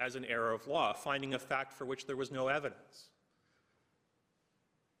as an error of law, finding a fact for which there was no evidence.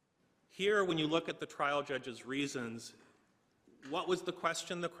 Here, when you look at the trial judge's reasons, what was the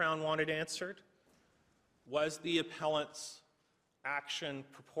question the Crown wanted answered? Was the appellant's action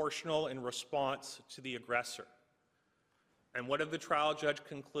proportional in response to the aggressor? And what did the trial judge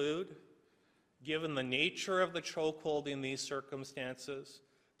conclude? Given the nature of the chokehold in these circumstances,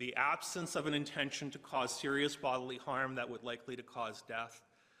 the absence of an intention to cause serious bodily harm that would likely to cause death,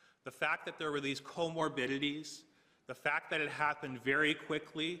 the fact that there were these comorbidities, the fact that it happened very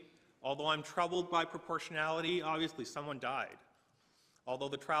quickly, although I'm troubled by proportionality, obviously someone died. Although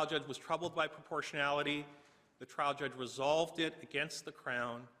the trial judge was troubled by proportionality, the trial judge resolved it against the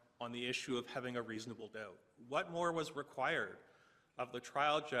Crown on the issue of having a reasonable doubt. What more was required of the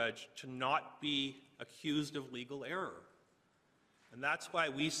trial judge to not be accused of legal error? And that's why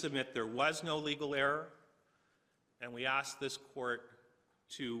we submit there was no legal error, and we ask this court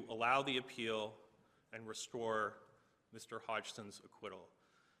to allow the appeal and restore Mr. Hodgson's acquittal.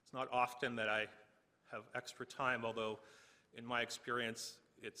 It's not often that I have extra time, although in my experience,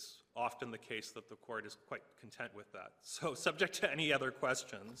 it's often the case that the court is quite content with that. So subject to any other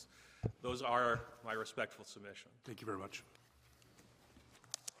questions, those are my respectful submissions. Thank you very much.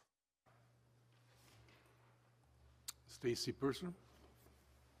 Stacey Purser.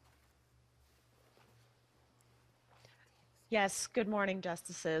 Yes, good morning,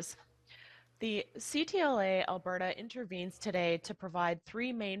 Justices. The CTLA Alberta intervenes today to provide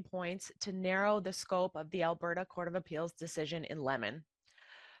 3 main points to narrow the scope of the Alberta Court of Appeals decision in Lemon.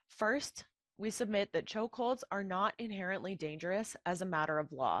 First, we submit that chokeholds are not inherently dangerous as a matter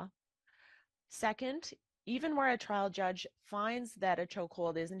of law. Second, even where a trial judge finds that a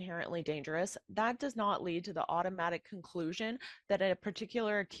chokehold is inherently dangerous, that does not lead to the automatic conclusion that a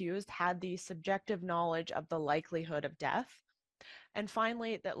particular accused had the subjective knowledge of the likelihood of death. And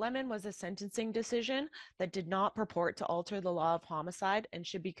finally, that Lemon was a sentencing decision that did not purport to alter the law of homicide and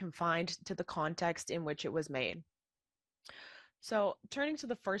should be confined to the context in which it was made. So, turning to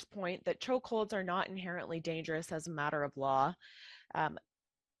the first point, that chokeholds are not inherently dangerous as a matter of law,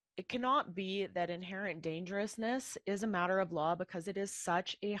 it cannot be that inherent dangerousness is a matter of law because it is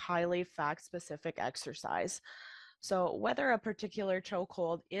such a highly fact-specific exercise. So whether a particular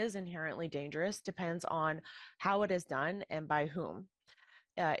chokehold is inherently dangerous depends on how it is done and by whom.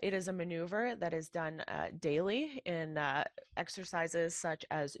 It is a maneuver that is done daily in exercises such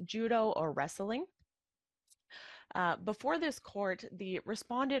as judo or wrestling. Before this court, the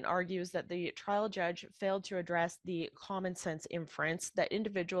respondent argues that the trial judge failed to address the common sense inference that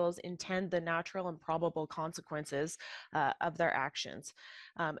individuals intend the natural and probable consequences of their actions.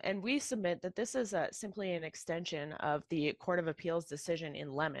 And we submit that this is simply an extension of the Court of Appeals decision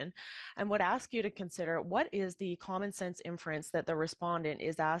in Lemon, and would ask you to consider what is the common sense inference that the respondent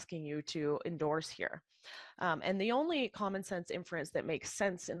is asking you to endorse here. And the only common sense inference that makes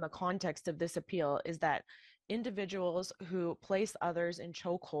sense in the context of this appeal is that individuals who place others in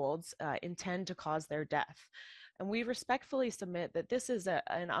chokeholds intend to cause their death. And we respectfully submit that this is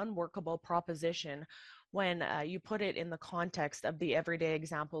an unworkable proposition when you put it in the context of the everyday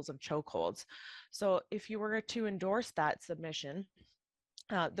examples of chokeholds. So if you were to endorse that submission,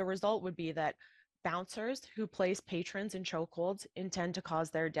 the result would be that bouncers who place patrons in chokeholds intend to cause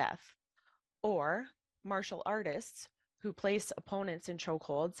their death, or martial artists who place opponents in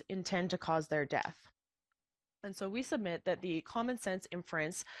chokeholds intend to cause their death. And so we submit that the common sense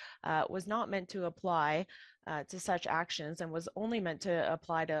inference was not meant to apply to such actions and was only meant to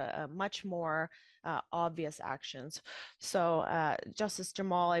apply to much more obvious actions. So Justice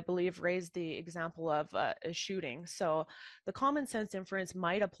Jamal, I believe, raised the example of a shooting. So the common sense inference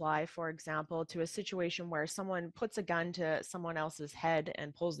might apply, for example, to a situation where someone puts a gun to someone else's head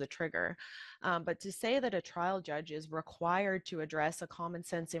and pulls the trigger. But to say that a trial judge is required to address a common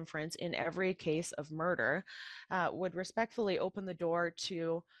sense inference in every case of murder would respectfully open the door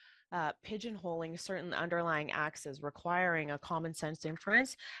to pigeonholing certain underlying acts as requiring a common sense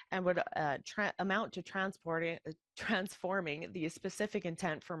inference, and would amount to transforming the specific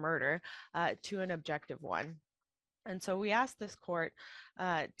intent for murder to an objective one. And so we asked this court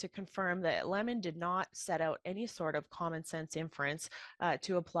to confirm that Lemon did not set out any sort of common sense inference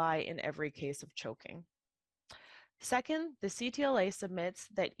to apply in every case of choking. Second, the CTLA submits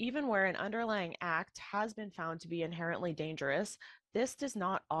that even where an underlying act has been found to be inherently dangerous, this does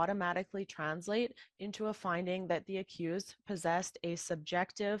not automatically translate into a finding that the accused possessed a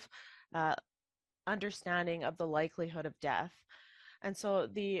subjective understanding of the likelihood of death. And so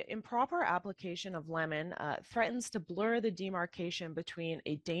the improper application of Lemon threatens to blur the demarcation between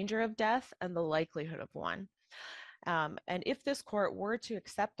a danger of death and the likelihood of one. And if this court were to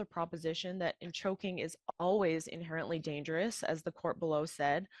accept the proposition that choking is always inherently dangerous, as the court below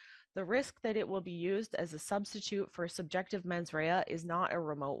said, the risk that it will be used as a substitute for subjective mens rea is not a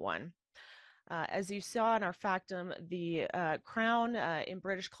remote one. As you saw in our factum, the Crown in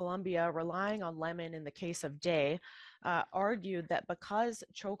British Columbia, relying on Lemon in the case of Day, argued that because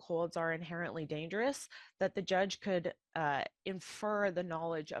chokeholds are inherently dangerous, that the judge could infer the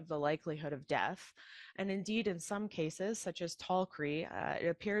knowledge of the likelihood of death. And indeed, in some cases, such as Tallcree, it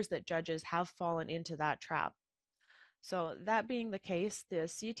appears that judges have fallen into that trap. So that being the case, the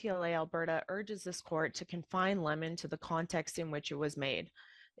CTLA Alberta urges this court to confine Lemon to the context in which it was made.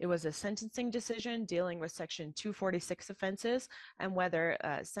 It was a sentencing decision dealing with Section 246 offenses and whether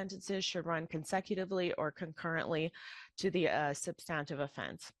sentences should run consecutively or concurrently to the substantive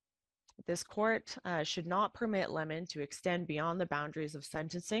offense. This court should not permit Lemon to extend beyond the boundaries of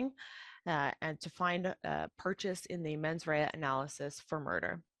sentencing and to find purchase in the mens rea analysis for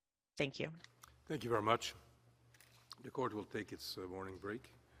murder. Thank you. Thank you very much. The court will take its morning break.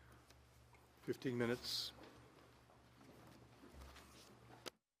 15 minutes.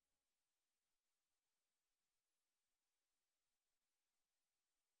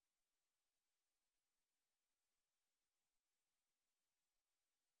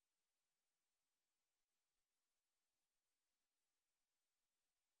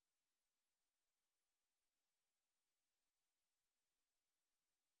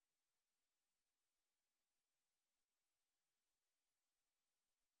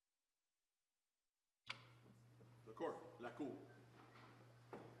 La Cour.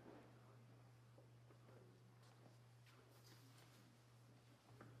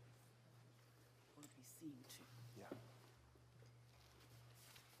 seem to.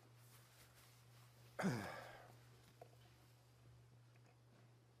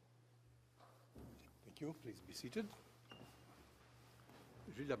 Thank you. Please be seated.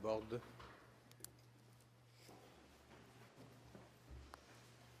 Gilles Laborde.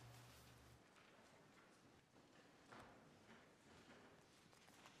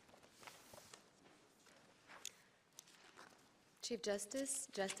 Chief Justice,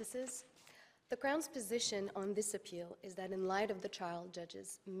 Justices, the Crown's position on this appeal is that in light of the trial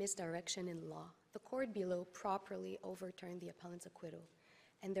judge's misdirection in law, the court below properly overturned the appellant's acquittal,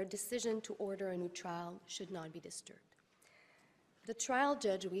 and their decision to order a new trial should not be disturbed. The trial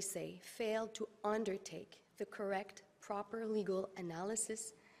judge, we say, failed to undertake the correct, proper legal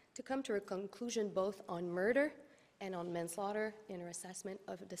analysis to come to a conclusion both on murder and on manslaughter in her assessment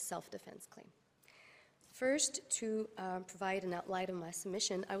of the self-defense claim. First, to provide an outline of my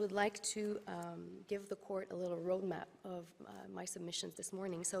submission, I would like to give the court a little roadmap of my submissions this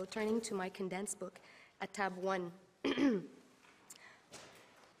morning. So turning to my condensed book at tab 1,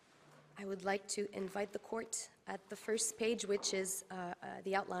 I would like to invite the court at the first page, which is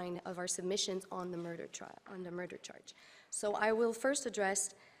the outline of our submissions on the murder trial, on the murder charge. So I will first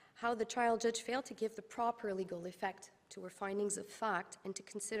address how the trial judge failed to give the proper legal effect to her findings of fact and to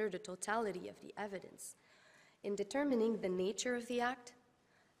consider the totality of the evidence in determining the nature of the act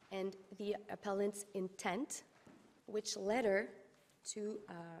and the appellant's intent, which led her to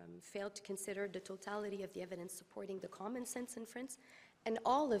fail to consider the totality of the evidence supporting the common sense inference and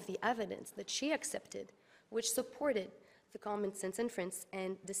all of the evidence that she accepted, which supported the common sense inference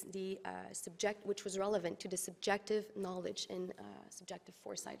and which was relevant to the subjective knowledge and subjective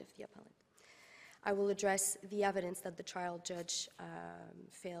foresight of the appellant. I will address the evidence that the trial judge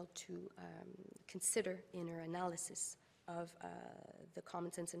failed to consider in her analysis of the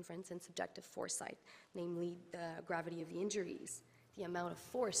common sense inference and subjective foresight, namely the gravity of the injuries, the amount of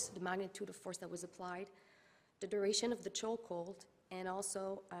force, the magnitude of force that was applied, the duration of the chokehold, and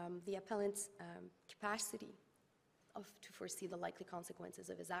also the appellant's capacity to foresee the likely consequences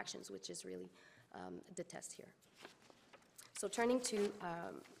of his actions, which is really the test here. So turning to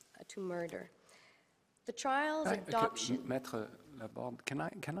murder. The trial's adoption... Maître Laborde,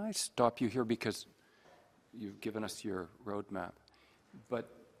 can I stop you here because you've given us your roadmap, but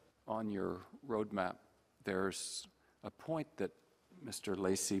on your roadmap there's a point that Mr.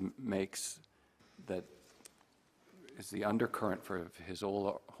 Lacey makes that is the undercurrent for his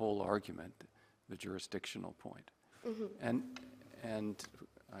whole argument, the jurisdictional point. Mm-hmm. And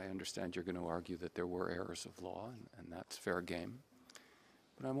I understand you're going to argue that there were errors of law, and that's fair game.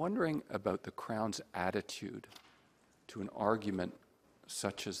 But I'm wondering about the Crown's attitude to an argument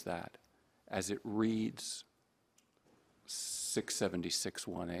such as that, as it reads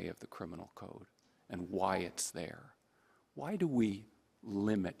 676(1)A of the Criminal Code, and why it's there. Why do we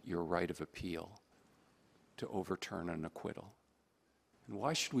limit your right of appeal to overturn an acquittal? And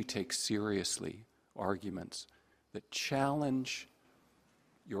why should we take seriously arguments that challenge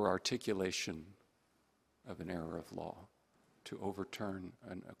your articulation of an error of law to overturn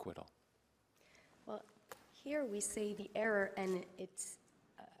an acquittal? Well, here we say the error, and it's,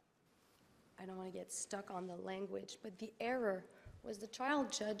 I don't want to get stuck on the language, but the error was the trial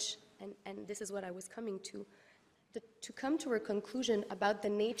judge, and this is what I was coming to come to a conclusion about the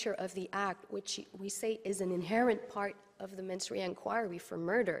nature of the act, which we say is an inherent part of the mens rea inquiry for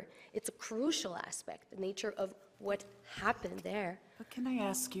murder. It's a crucial aspect, the nature of what happened there. But can I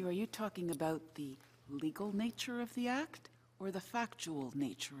ask you, are you talking about the legal nature of the act or the factual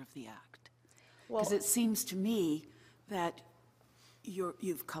nature of the act? Because it seems to me that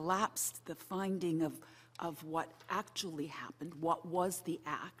you've collapsed the finding of what actually happened, what was the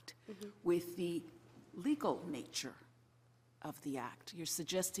act, with the legal nature of the act. You're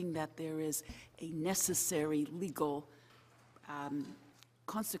suggesting that there is a necessary legal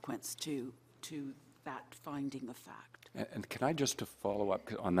consequence to that finding of fact. And can I just to follow up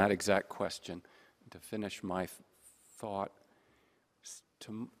on that exact question, to finish my thought,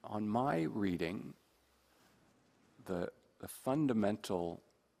 on my reading, the fundamental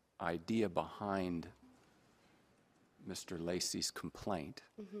idea behind Mr. Lacey's complaint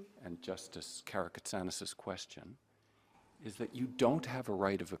and Justice Karakatsanis' question is that you don't have a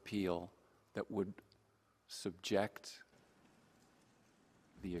right of appeal that would subject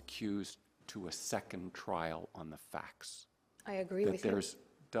the accused to a second trial on the facts. I agree with you. That there's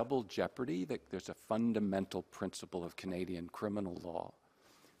double jeopardy, that there's a fundamental principle of Canadian criminal law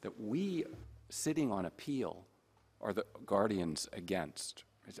that we, sitting on appeal, are the guardians against.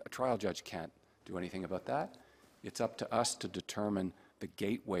 A trial judge can't do anything about that. It's up to us to determine the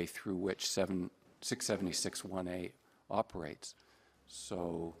gateway through which 7 676(1)A operates.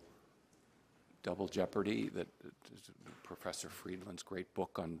 So double jeopardy, that Professor Friedland's great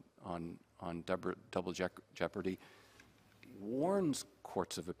book on double jeopardy, warns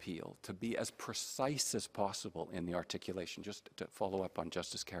courts of appeal to be as precise as possible in the articulation, just to follow up on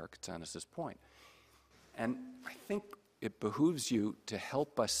Justice Karakatsanis' point. And I think it behooves you to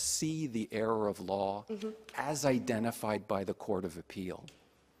help us see the error of law as identified by the Court of Appeal.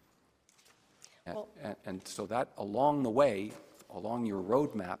 And so that along the way, along your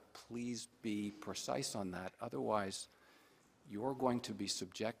roadmap, please be precise on that. Otherwise, you're going to be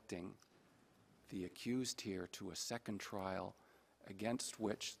subjecting the accused here to a second trial against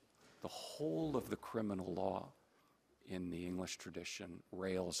which the whole of the criminal law in the English tradition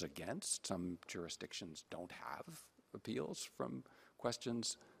rails against. Some jurisdictions don't have appeals from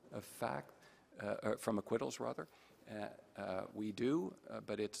questions of fact, from acquittals rather. We do,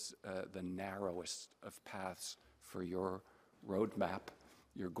 but it's the narrowest of paths for your roadmap.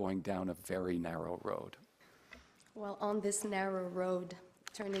 You're going down a very narrow road. Well, on this narrow road,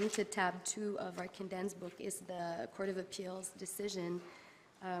 turning to tab 2 of our condensed book is the Court of Appeals decision.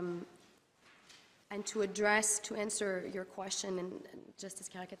 And to answer your question and Justice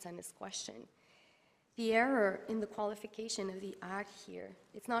Karakatsanis' question, the error in the qualification of the act here,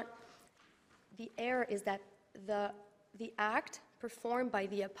 it's not, the error is that the act performed by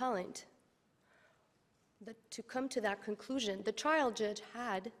the appellant, to come to that conclusion, the trial judge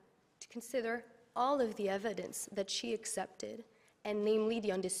had to consider all of the evidence that she accepted, and namely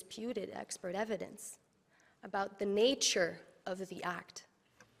the undisputed expert evidence about the nature of the act.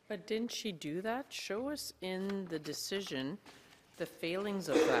 But didn't she do that? Show us in the decision the failings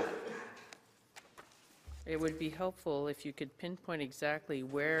of that. It would be helpful if you could pinpoint exactly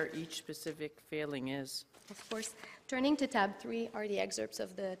where each specific failing is. Of course. Turning to tab 3 are the excerpts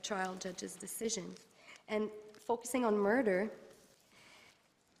of the trial judge's decision. And focusing on murder,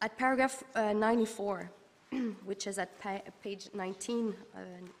 at paragraph 94, which is at page 19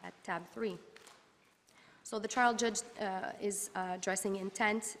 at tab 3. So the trial judge is addressing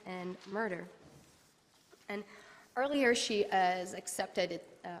intent and murder. And earlier she has accepted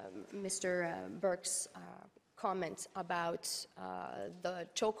Mr. Burke's comment about the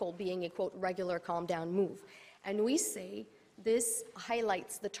chokehold being a, quote, regular calm down move. And we say this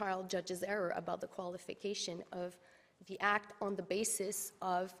highlights the trial judge's error about the qualification of the act on the basis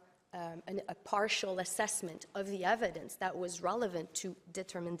of a partial assessment of the evidence that was relevant to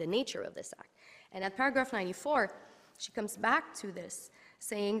determine the nature of this act. And at paragraph 94, she comes back to this,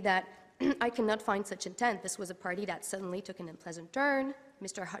 saying that I cannot find such intent. This was a party that suddenly took an unpleasant turn.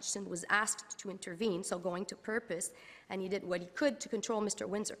 Mr. Hodgson was asked to intervene, so going to purpose, and he did what he could to control Mr.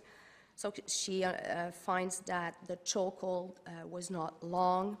 Windsor. So she finds that the chokehold was not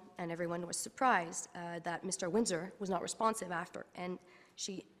long, and everyone was surprised that Mr. Windsor was not responsive after. And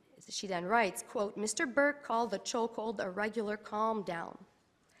she then writes, quote, Mr. Burke called the chokehold a regular calm down,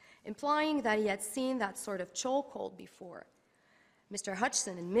 implying that he had seen that sort of chokehold before. Mr.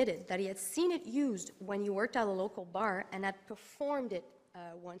 Hodgson admitted that he had seen it used when he worked at a local bar and had performed it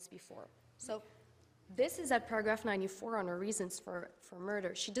once before. So this is at paragraph 94 on her reasons for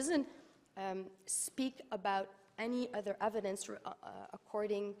murder. She doesn't speak about any other evidence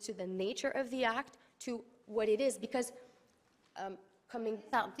according to the nature of the act, to what it is, because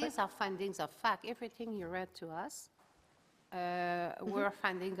these are findings of fact. Everything you read to us were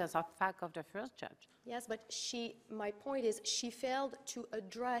findings of fact of the first judge. Yes, but my point is, she failed to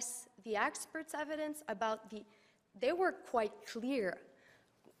address the experts' evidence about they were quite clear.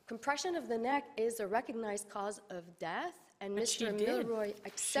 Compression of the neck is a recognized cause of death, and But Mr. Milroy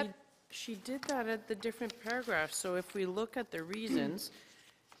accepted. She did that at the different paragraphs. So if we look at the reasons,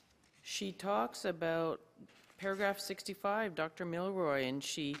 she talks about paragraph 65, Dr. Milroy, and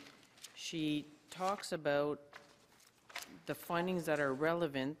she talks about the findings that are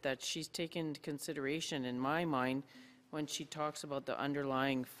relevant that she's taken into consideration, in my mind, when she talks about the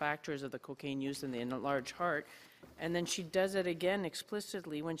underlying factors of the cocaine use in the enlarged heart. And then she does it again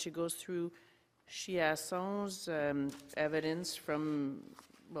explicitly when she goes through Chiasson's evidence from,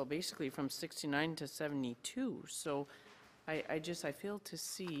 well, basically from 69 to 72. So I fail to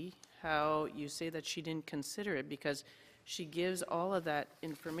see how you say that she didn't consider it, because she gives all of that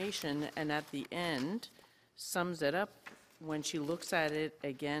information and at the end sums it up when she looks at it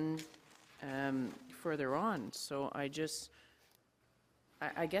again further on. So I guess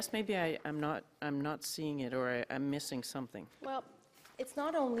maybe I'm not seeing it, or I'm missing something. Well, it's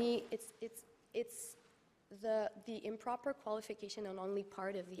not only, it's the improper qualification on only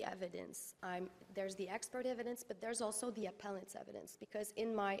part of the evidence. There's the expert evidence, but there's also the appellant's evidence, because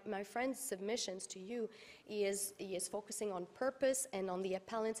in my friend's submissions to you, he is focusing on purpose and on the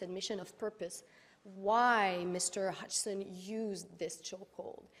appellant's admission of purpose, why Mr. Hodgson used this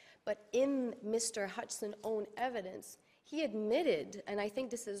chokehold. But in Mr. Hodgson's own evidence, he admitted, and I think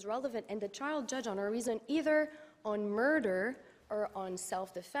this is relevant, and the trial judge on a reason either on murder or on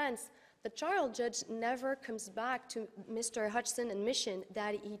self-defense, the trial judge never comes back to Mr. Hodgson's admission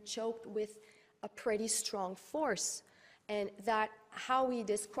that he choked with a pretty strong force, and that how he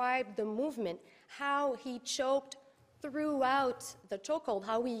described the movement, how he choked throughout the chokehold,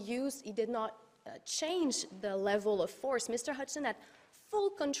 how he did not change the level of force. Mr. Hodgson had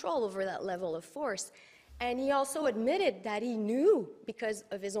full control over that level of force, and he also admitted that he knew, because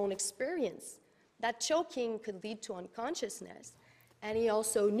of his own experience, that choking could lead to unconsciousness, and he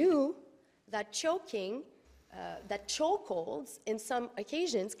also knew that choking, that chokeholds in some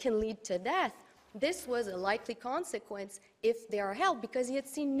occasions can lead to death. This was a likely consequence if they are held, because he had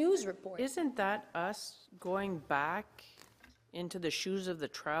seen news reports. Isn't that us going back into the shoes of the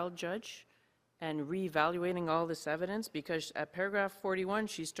trial judge and reevaluating all this evidence? Because at paragraph 41,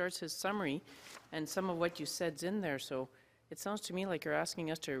 she starts his summary, and some of what you said's in there. So it sounds to me like you're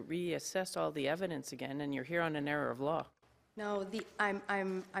asking us to reassess all the evidence again, and you're here on an error of law. No,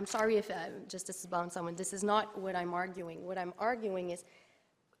 I'm sorry if justice is bound someone. This is not what I'm arguing. What I'm arguing is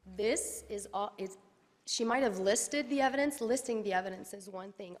this is all. She might have listed the evidence. Listing the evidence is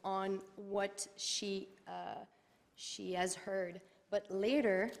one thing on what she has heard, but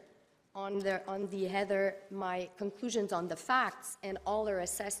later on the header, my conclusions on the facts and all her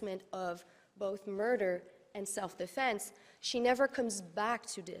assessment of both murder and self-defense, she never comes back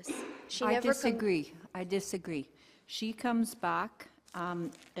to this. I disagree. She comes back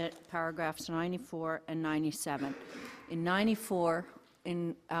at paragraphs 94 and 97. In 94,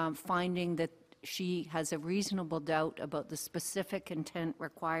 in finding that she has a reasonable doubt about the specific intent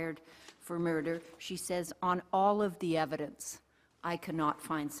required for murder, she says, on all of the evidence, I cannot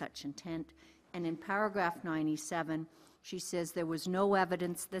find such intent. And in paragraph 97, she says there was no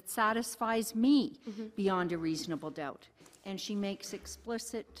evidence that satisfies me beyond a reasonable doubt. And she makes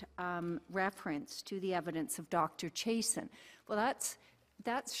explicit reference to the evidence of Dr. Chasen. Well,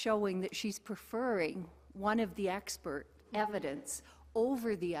 that's showing that she's preferring one of the expert evidence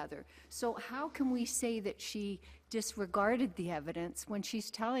over the other. So how can we say that she disregarded the evidence when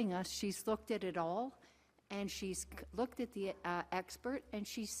she's telling us she's looked at it all, and she's looked at the expert, and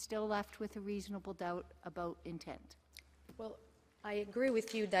she's still left with a reasonable doubt about intent? Well, I agree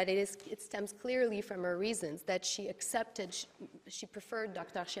with you that it stems clearly from her reasons, that she accepted, she preferred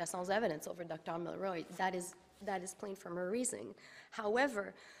Dr. Chiasson's evidence over Dr. Milroy. That is plain from her reasoning.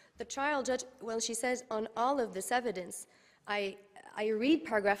 However, the trial judge, well, she says on all of this evidence, I read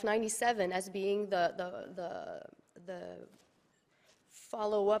paragraph 97 as being the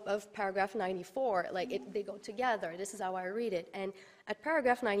follow-up of paragraph 94, like they go together. This is how I read it. And at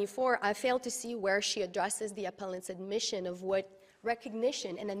paragraph 94, I fail to see where she addresses the appellant's admission of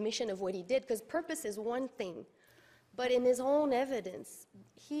recognition and admission of what he did, because purpose is one thing. But in his own evidence,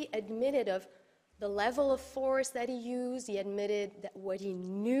 he admitted of the level of force that he used, he admitted that what he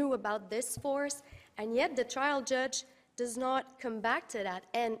knew about this force, and yet the trial judge does not come back to that.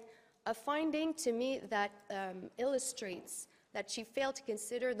 And a finding to me that illustrates that she failed to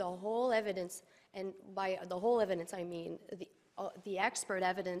consider the whole evidence, and by the whole evidence I mean the expert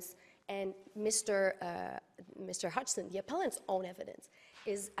evidence and Mr. Hodgson, the appellant's own evidence,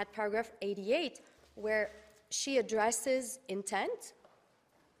 is at paragraph 88, where she addresses intent.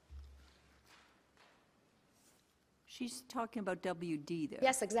 She's talking about WD there.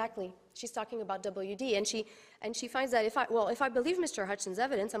 Yes, exactly. She's talking about WD, and she finds that if I believe Mr. Hodgson's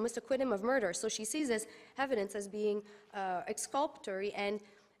evidence, I must acquit him of murder. So she sees this evidence as being exculpatory, and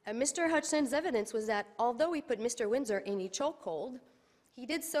Mr. Hodgson's evidence was that although he put Mr. Windsor in a chokehold, he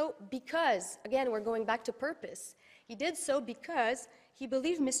did so because, again, we're going back to purpose. He did so because he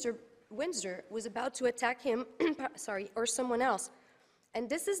believed Mr. Windsor was about to attack him, or someone else. And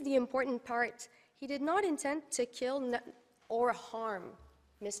this is the important part. He did not intend to kill or harm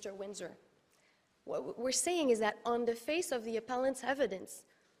Mr. Windsor. What we're saying is that on the face of the appellant's evidence,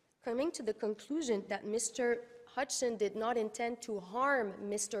 coming to the conclusion that Mr. Hodgson did not intend to harm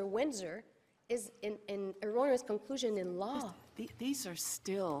Mr. Windsor is an erroneous conclusion in law. These are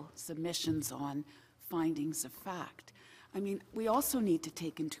still submissions on findings of fact. I mean, we also need to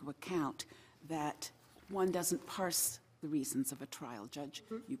take into account that one doesn't parse the reasons of a trial judge.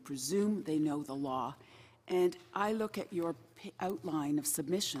 You presume they know the law. And I look at your outline of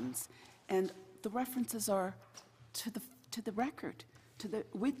submissions, and the references are to the record, to the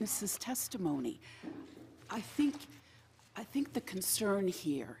witness's testimony. I think the concern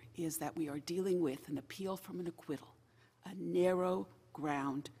here is that we are dealing with an appeal from an acquittal, a narrow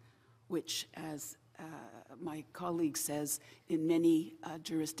ground, which, as my colleague says, in many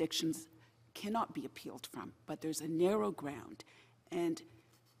jurisdictions cannot be appealed from, but there's a narrow ground. And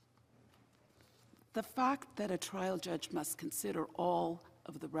the fact that a trial judge must consider all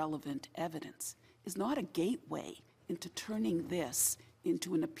of the relevant evidence is not a gateway into turning this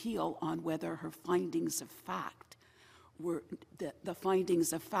into an appeal on whether her findings of fact were the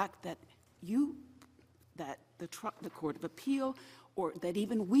findings of fact that the Court of Appeal or that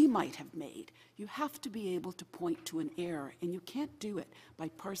even we might have made. You have to be able to point to an error, and you can't do it by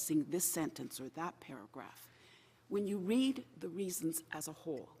parsing this sentence or that paragraph. When you read the reasons as a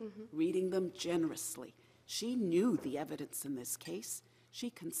whole, reading them generously, she knew the evidence in this case, she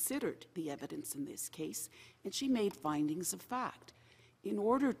considered the evidence in this case, and she made findings of fact. In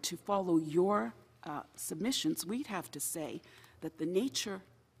order to follow your submissions, we'd have to say that the nature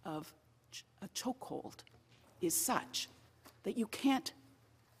of a chokehold is such that you can't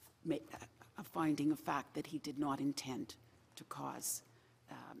make a finding of fact that he did not intend to cause,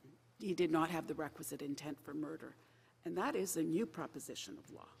 he did not have the requisite intent for murder. And that is a new proposition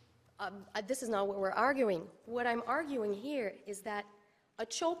of law. This is not what we're arguing. What I'm arguing here is that a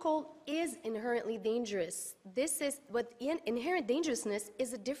chokehold is inherently dangerous. Inherent dangerousness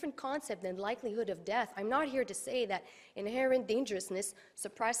is a different concept than likelihood of death. I'm not here to say that inherent dangerousness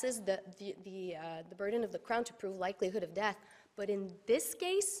suppresses the burden of the Crown to prove likelihood of death. But in this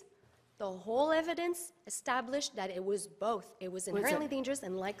case, the whole evidence established that it was both. It was inherently dangerous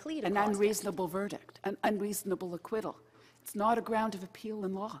and likely to cause death. An unreasonable verdict, an unreasonable acquittal. It's not a ground of appeal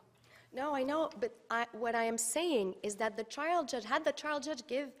in law. No, I know, but what I am saying is that the trial judge, had the trial judge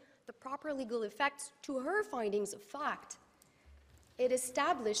give the proper legal effects to her findings of fact, it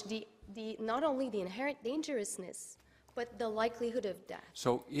established not only the inherent dangerousness, but the likelihood of death.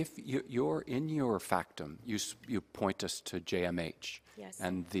 So if you're in your factum, you point us to JMH. Yes.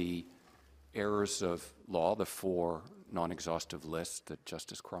 And the errors of law, the 4 non-exhaustive lists that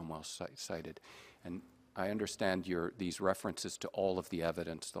Justice Cromwell cited. And I understand these references to all of the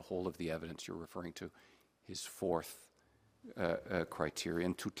evidence, the whole of the evidence you're referring to, his 4th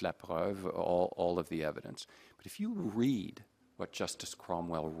criterion, toute la preuve, all of the evidence. But if you read what Justice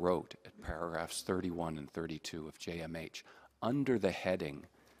Cromwell wrote at paragraphs 31 and 32 of JMH, under the heading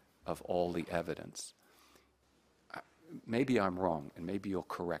of all the evidence, maybe I'm wrong, and maybe you'll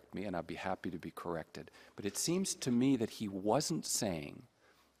correct me, and I'd be happy to be corrected, but it seems to me that he wasn't saying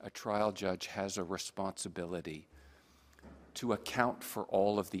a trial judge has a responsibility to account for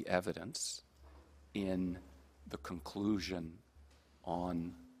all of the evidence in the conclusion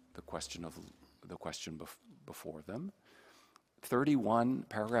on the question before them.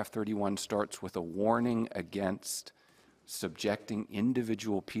 Paragraph 31 starts with a warning against subjecting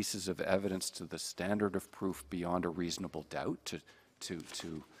individual pieces of evidence to the standard of proof beyond a reasonable doubt, to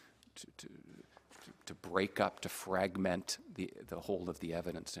break up, to fragment the whole of the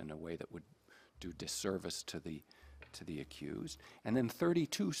evidence in a way that would do disservice to the accused. And then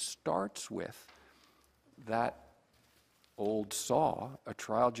 32 starts with that old saw: a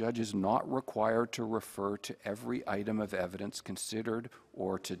trial judge is not required to refer to every item of evidence considered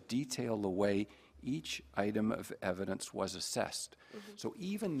or to detail the way each item of evidence was assessed. So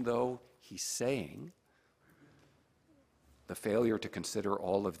even though he's saying the failure to consider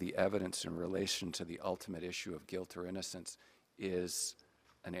all of the evidence in relation to the ultimate issue of guilt or innocence is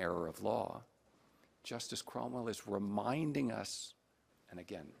an error of law, Justice Cromwell is reminding us, and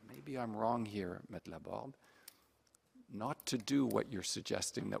again, maybe I'm wrong here, Maître Laborde, not to do what you're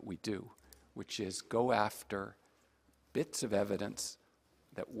suggesting that we do, which is go after bits of evidence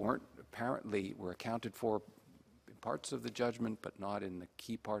that were accounted for in parts of the judgment, but not in the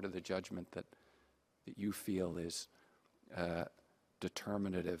key part of the judgment that you feel is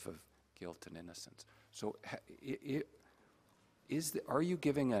determinative of guilt and innocence. So are you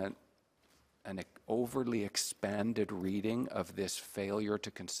giving an overly expanded reading of this failure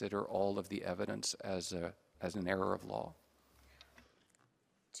to consider all of the evidence as an error of law?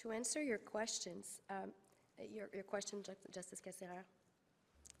 To answer your questions, your question, Justice Cassera,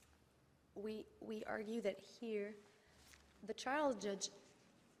 we argue that here the trial judge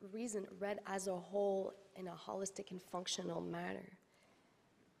read as a whole in a holistic and functional manner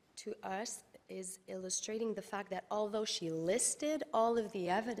to us is illustrating the fact that although she listed all of the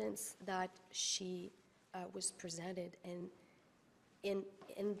evidence that she was presented, and in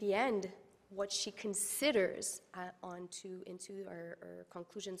the end, what she considers into her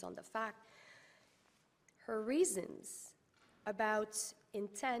conclusions on the fact, her reasons about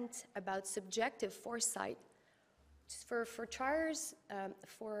intent, about subjective foresight, for triers,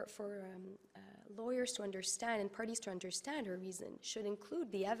 lawyers to understand and parties to understand her reason should include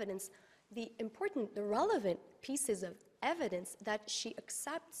the evidence, the relevant pieces of evidence that she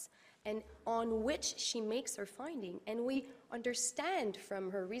accepts and on which she makes her finding. And we understand from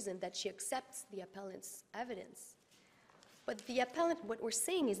her reason that she accepts the appellant's evidence. But the appellant, what we're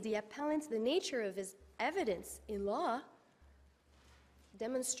saying is the nature of his evidence in law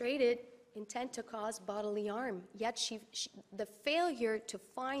demonstrated intent to cause bodily harm. Yet the failure to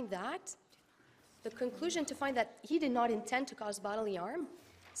find that, the conclusion to find that he did not intend to cause bodily harm,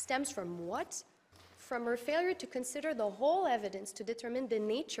 stems from what? From her failure to consider the whole evidence to determine the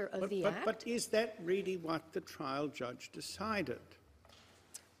nature of the act. But is that really what the trial judge decided?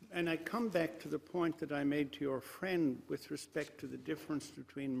 And I come back to the point that I made to your friend with respect to the difference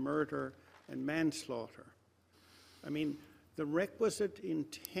between murder and manslaughter. I mean, the requisite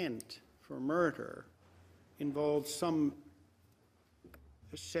intent for murder involves some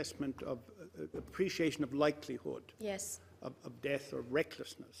assessment of appreciation of likelihood yes. of death or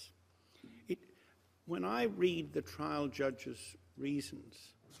recklessness. When I read the trial judge's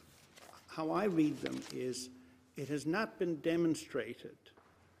reasons, how I read them is it has not been demonstrated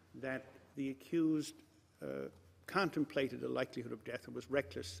that the accused contemplated a likelihood of death or was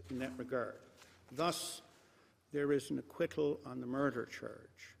reckless in that regard. Thus, there is an acquittal on the murder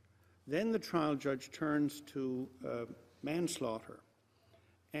charge. Then the trial judge turns to manslaughter.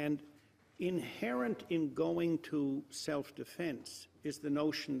 And inherent in going to self-defense is the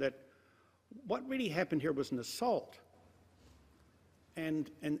notion that what really happened here was an assault. And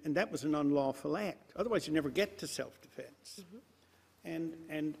that was an unlawful act. Otherwise, you never get to self-defense. Mm-hmm.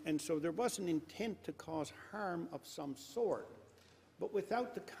 And so there was an intent to cause harm of some sort, but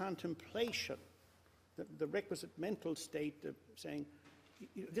without the contemplation, the requisite mental state of saying,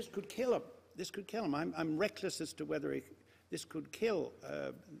 this could kill him, this could kill him. I'm reckless as to whether this could kill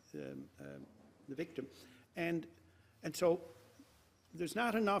the victim. And so there's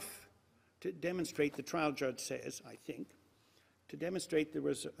not enough to demonstrate, the trial judge says, I think, to demonstrate there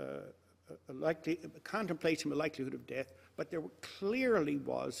was a contemplation of a likelihood of death, but there clearly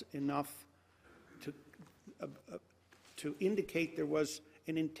was enough to indicate there was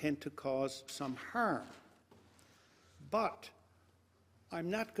an intent to cause some harm. But I'm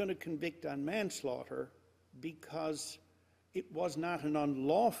not going to convict on manslaughter because it was not an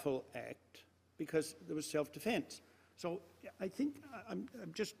unlawful act, because there was self-defense. So I think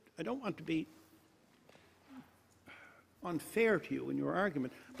I don't want to be unfair to you in your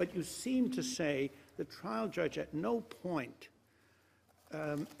argument, but you seem to say the trial judge at no point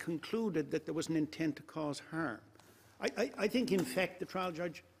concluded that there was an intent to cause harm. I think, in fact, the trial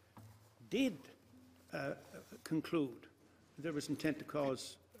judge did conclude there was intent to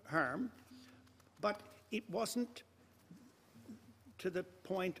cause harm, but it wasn't to the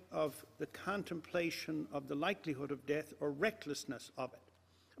point of the contemplation of the likelihood of death or recklessness of it.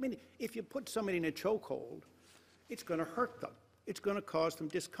 I mean, if you put somebody in a chokehold, it's going to hurt them. It's going to cause them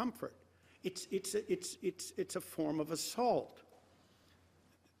discomfort. It's a form of assault.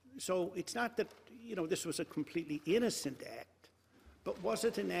 So it's not that, this was a completely innocent act, but was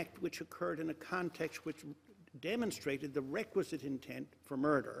it an act which occurred in a context which demonstrated the requisite intent for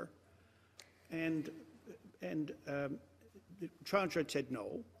murder? And the trial judge said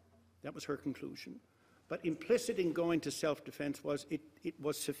no. That was her conclusion. But implicit in going to self-defense was it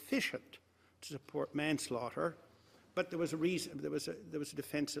was sufficient to support manslaughter, but there was a reason, there was a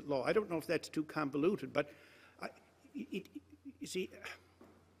defense at law. I don't know if that's too convoluted, but you see,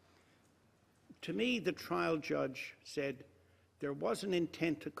 to me, the trial judge said there was an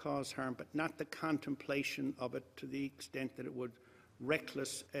intent to cause harm, but not the contemplation of it to the extent that it would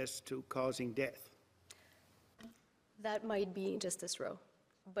reckless as to causing death. That might be Justice Rowe.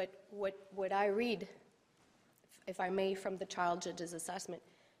 But what I read, if I may, from the trial judge's assessment,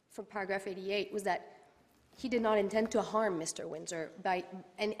 from paragraph 88, was that he did not intend to harm Mr. Windsor,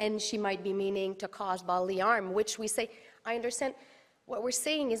 and she might be meaning to cause bodily harm, which we say, I understand. What we're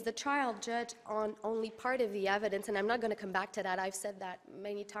saying is the trial judge on only part of the evidence, and I'm not going to come back to that, I've said that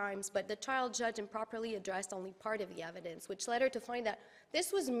many times, but the trial judge improperly addressed only part of the evidence, which led her to find that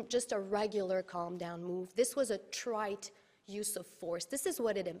this was just a regular calm-down move. This was a trite use of force. This is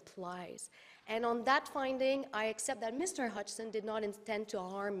what it implies. And on that finding, I accept that Mr. Hodgson did not intend to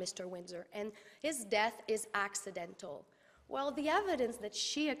harm Mr. Windsor, and his death is accidental. Well, the evidence that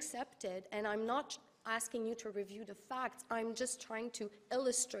she accepted, and I'm not asking you to review the facts, I'm just trying to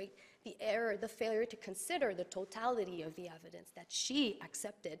illustrate the error, the failure to consider the totality of the evidence that she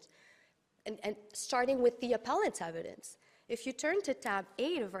accepted, and starting with the appellant's evidence. If you turn to tab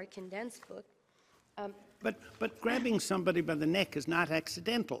 8 of our condensed book, But grabbing somebody by the neck is not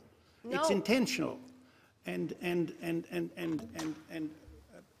accidental. It's No. intentional. And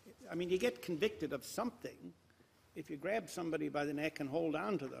I mean, you get convicted of something if you grab somebody by the neck and hold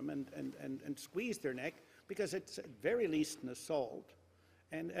on to them and squeeze their neck, because it's at very least an assault.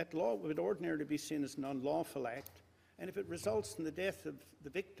 And at law, it would ordinarily be seen as an unlawful act. And if it results in the death of the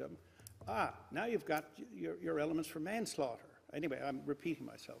victim, now you've got your elements for manslaughter. Anyway, I'm repeating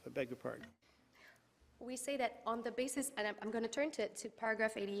myself. I beg your pardon. we say that on the basis, and I'm going to turn to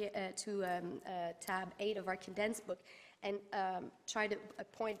paragraph 80, tab 8 of our condensed book, and try to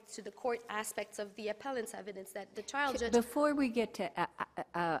point to the court aspects of the appellant's evidence that the trial judge... Before we get to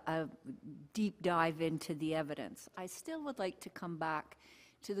a deep dive into the evidence, I still would like to come back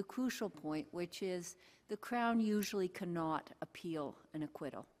to the crucial point, which is the Crown usually cannot appeal an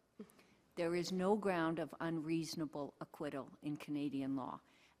acquittal. There is no ground of unreasonable acquittal in Canadian law,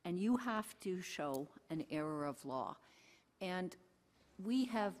 and you have to show an error of law. And we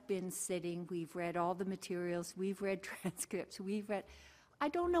have been sitting, we've read all the materials, we've read transcripts, I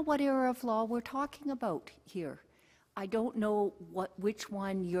don't know what error of law we're talking about here. I don't know which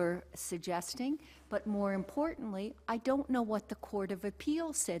one you're suggesting, but more importantly, I don't know what the Court of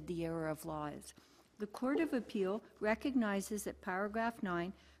Appeal said the error of law is. The Court of Appeal recognizes at paragraph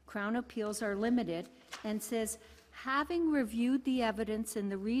 9, Crown appeals are limited, and says, having reviewed the evidence and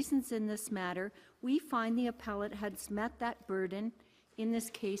the reasons in this matter, we find the appellate has met that burden. In this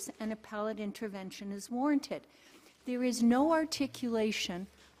case, an appellate intervention is warranted. There is no articulation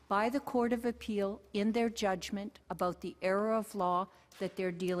by the Court of Appeal in their judgment about the error of law that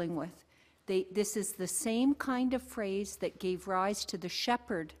they're dealing with. This is the same kind of phrase that gave rise to the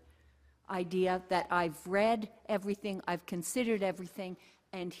Shepherd idea that I've read everything, I've considered everything,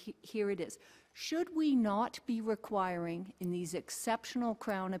 and here it is. Should we not be requiring in these exceptional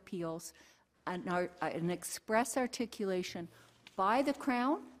Crown appeals an express articulation by the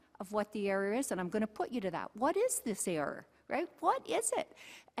Crown of what the error is? And I'm going to put you to that. What is this error, right? What is it?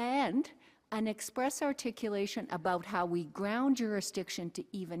 And an express articulation about how we ground jurisdiction to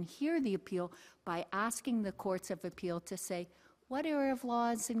even hear the appeal by asking the courts of appeal to say, what error of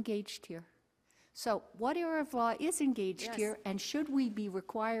law is engaged here? So what error of law is engaged here, and should we be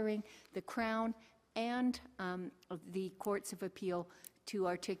requiring the Crown and the courts of appeal to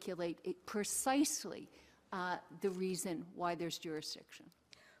articulate precisely the reason why there's jurisdiction?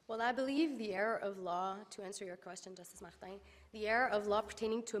 Well, I believe the error of law, to answer your question, Justice Martin, the error of law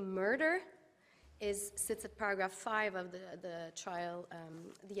pertaining to murder sits at paragraph 5 of the trial,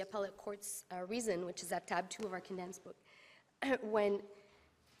 the appellate court's reason, which is at tab 2 of our condensed book, when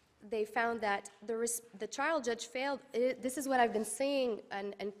they found that the trial judge failed. This is what I've been saying,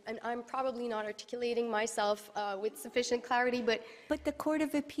 and I'm probably not articulating myself with sufficient clarity, but... But the Court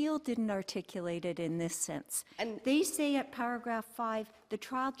of Appeal didn't articulate it in this sense. And they say at paragraph 5, the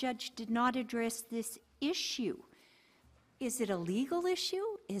trial judge did not address this issue. Is it a legal issue?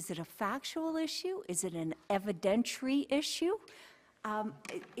 Is it a factual issue? Is it an evidentiary issue?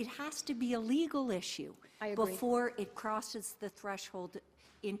 It has to be a legal issue before it crosses the threshold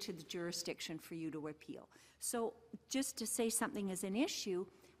into the jurisdiction for you to appeal. So just to say something is an issue,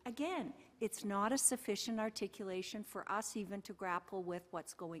 again, it's not a sufficient articulation for us even to grapple with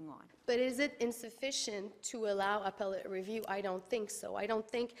what's going on. But is it insufficient to allow appellate review? I don't think so. I don't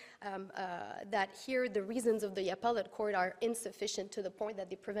think that here the reasons of the appellate court are insufficient to the point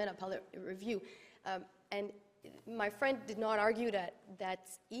that they prevent appellate review. And my friend did not argue that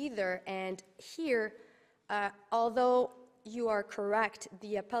either. And here, although you are correct,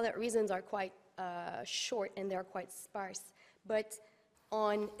 the appellate reasons are quite short and they're quite sparse. But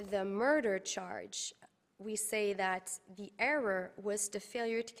on the murder charge, we say that the error was the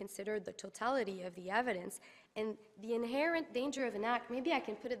failure to consider the totality of the evidence and the inherent danger of an act. Maybe I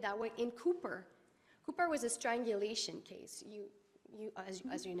can put it that way. In Cooper was a strangulation case,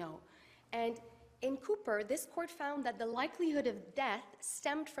 as you know. And in Cooper, this court found that the likelihood of death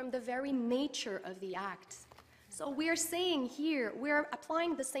stemmed from the very nature of the act. So we're saying here, we're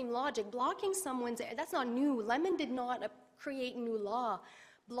applying the same logic. Blocking someone's, that's not new. Lemon did not create new law.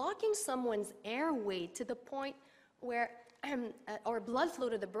 Blocking someone's airway to the point where, or blood flow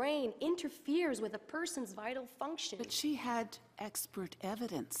to the brain interferes with a person's vital function. But she had expert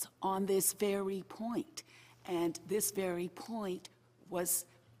evidence on this very point, and this very point was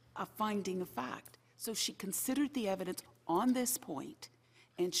a finding of fact. So she considered the evidence on this point,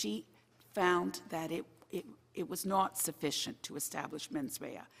 and she found that it was not sufficient to establish mens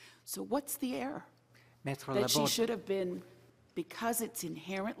rea. So what's the error? Maître That she Laborde. should have been because it's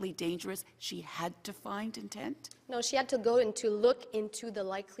inherently dangerous, she had to find intent? No, she had to go and to look into the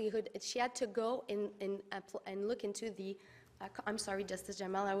likelihood, she had to go and look into the, I'm sorry, Justice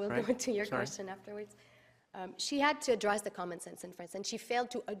Jamal, I will go into your question afterwards. She had to address the common sense inference, and she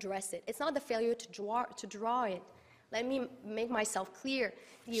failed to address it. It's not the failure to draw it. Let me make myself clear.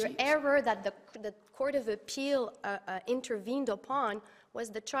 The error that the Court of Appeal intervened upon was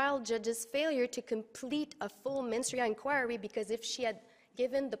the trial judge's failure to complete a full mens rea inquiry, because if she had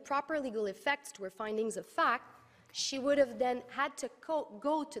given the proper legal effects to her findings of fact, she would have then had to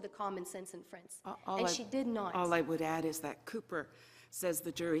go to the common sense inference, and she did not. All I would add is that Cooper says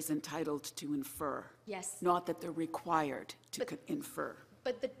the jury's entitled to infer. Yes. Not that they're required to infer.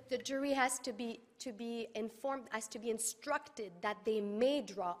 But the jury has to be informed, has to be instructed that they may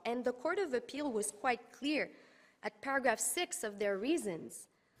draw. And the Court of Appeal was quite clear at paragraph 6 of their reasons.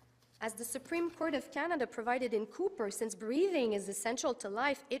 As the Supreme Court of Canada provided in Cooper, since breathing is essential to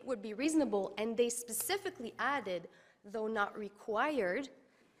life, it would be reasonable, and they specifically added, though not required,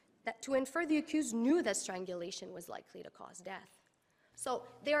 that to infer the accused knew that strangulation was likely to cause death. So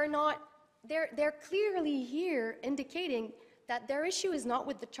they're clearly here indicating that their issue is not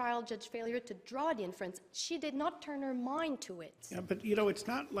with the trial judge's failure to draw the inference. She did not turn her mind to it. Yeah, but you know, it's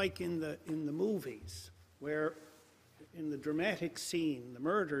not like in the movies where in the dramatic scene, the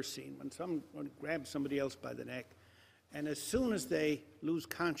murder scene, when someone grabs somebody else by the neck, and as soon as they lose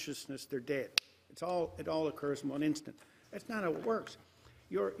consciousness, they're dead. It all occurs in one instant. That's not how it works.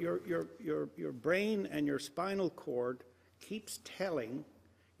 Your brain and your spinal cord keeps telling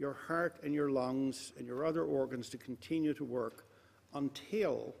your heart and your lungs and your other organs to continue to work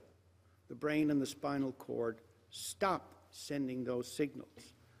until the brain and the spinal cord stop sending those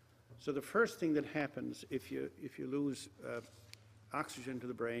signals. So the first thing that happens if you lose oxygen to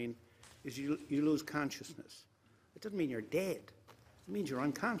the brain is you lose consciousness. It doesn't mean you're dead. It means you're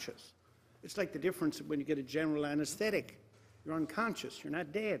unconscious. It's like the difference when you get a general anesthetic. You're unconscious. You're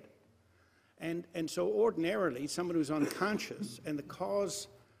not dead. And so ordinarily, someone who's unconscious and the cause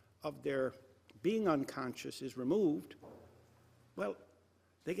of their being unconscious is removed, well,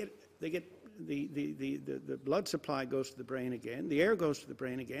 they get the blood supply goes to the brain again, the air goes to the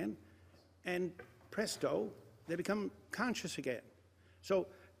brain again, and presto, they become conscious again. So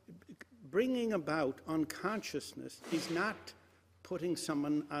bringing about unconsciousness is not putting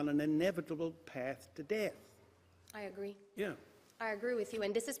someone on an inevitable path to death. I agree. Yeah. I agree with you,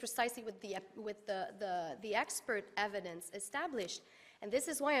 and this is precisely what the expert evidence established. And this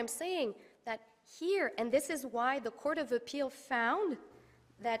is why I'm saying that here, and this is why the Court of Appeal found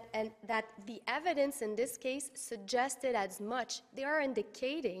that the evidence in this case suggested as much. They are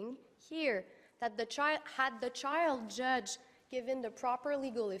indicating here that had the trial judge given the proper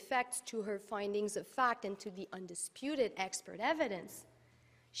legal effects to her findings of fact and to the undisputed expert evidence,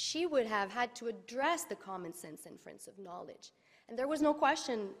 she would have had to address the common sense inference of knowledge. And there was no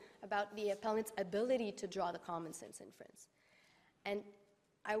question about the appellant's ability to draw the common sense inference. And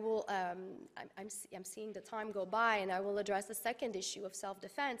I will, I'm seeing the time go by, and I will address the second issue of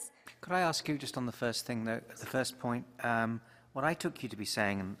self-defense. Could I ask you just on the first thing, though, the first point, what I took you to be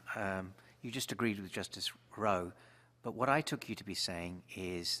saying, you just agreed with Justice Rowe, but what I took you to be saying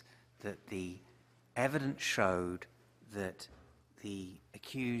is that the evidence showed that the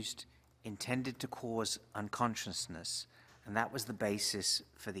accused intended to cause unconsciousness, and that was the basis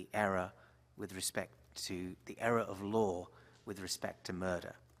for the error with respect to the error of law with respect to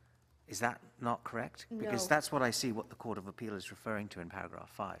murder. Is that not correct? No. Because that's what I see what the Court of Appeal is referring to in paragraph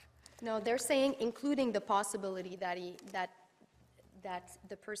 5. No, they're saying including the possibility that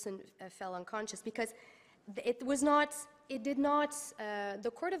the person fell unconscious, because the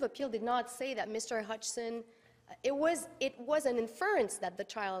Court of Appeal did not say that Mr. Hodgson, it was an inference that the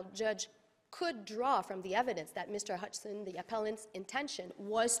trial judge could draw from the evidence that Mr. Hodgson, the appellant's intention,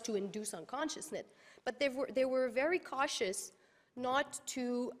 was to induce unconsciousness. But they were very cautious not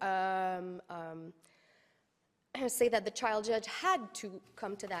to say that the trial judge had to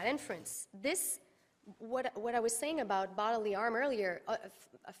come to that inference. What I was saying about bodily harm earlier,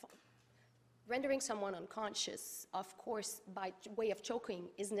 rendering someone unconscious, of course, by way of choking,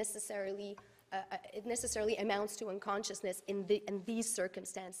 is necessarily it necessarily amounts to unconsciousness in these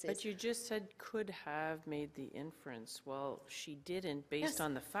circumstances. But you just said could have made the inference. Well, she didn't based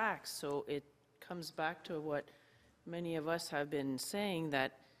on the facts. So it comes back to what many of us have been saying,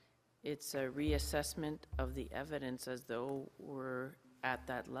 that it's a reassessment of the evidence as though we're at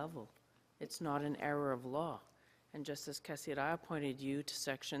that level. It's not an error of law. And Justice Casira pointed you to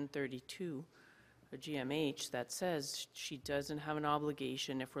Section 32 of GMH that says she doesn't have an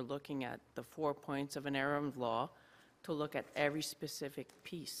obligation, if we're looking at the 4 points of an error of law, to look at every specific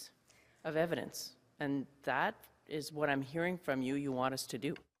piece of evidence. And that is what I'm hearing from you, you want us to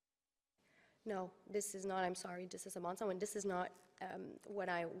do. No, this is not, I'm sorry, Justice Amonson, and this is not what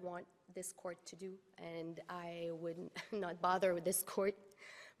I want this court to do, and I would not bother with this court.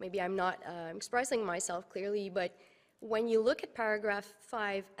 Maybe I'm not expressing myself clearly, but when you look at paragraph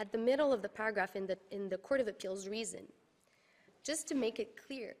 5, at the middle of the paragraph in the Court of Appeals reason, just to make it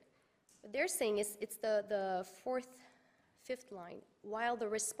clear, what they're saying is it's the fifth line. While the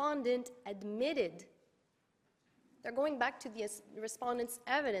respondent admitted, they're going back to the respondent's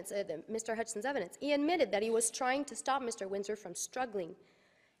evidence, Mr. Hodgson's evidence. He admitted that he was trying to stop Mr. Windsor from struggling,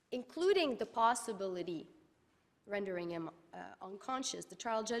 including the possibility rendering him unconscious. The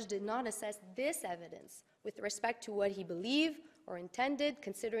trial judge did not assess this evidence with respect to what he believed or intended,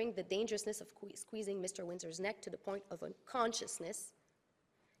 considering the dangerousness of squeezing Mr. Windsor's neck to the point of unconsciousness.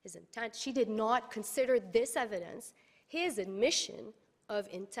 His intent, she did not consider this evidence, his admission of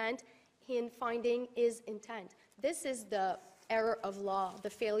intent, in finding his intent. This is the error of law, the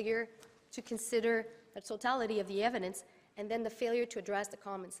failure to consider the totality of the evidence, and then the failure to address the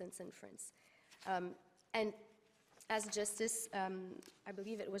common sense inference. And as Justice, I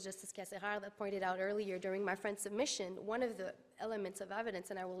believe it was Justice Casserer that pointed out earlier during my friend's submission, one of the elements of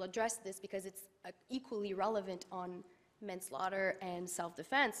evidence, and I will address this because it's equally relevant on manslaughter and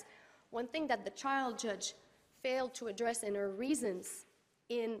self-defense, one thing that the trial judge failed to address in her reasons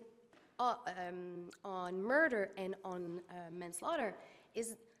on murder and on manslaughter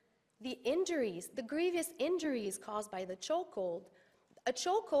is the injuries, the grievous injuries caused by the chokehold. A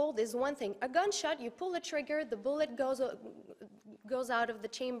chokehold is one thing. A gunshot, you pull the trigger, the bullet goes out of the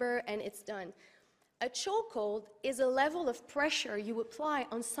chamber, and it's done. A chokehold is a level of pressure you apply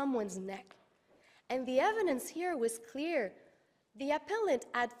on someone's neck. And the evidence here was clear. The appellant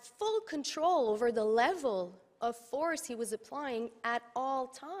had full control over the level of force he was applying at all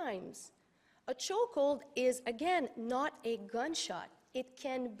times. A chokehold is, again, not a gunshot. It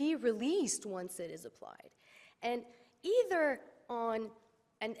can be released once it is applied. And either on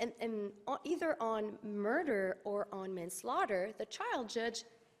murder or on manslaughter, the trial judge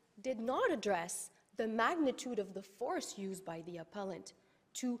did not address the magnitude of the force used by the appellant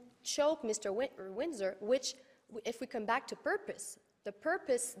to choke Mr. Windsor, which, if we come back to purpose, the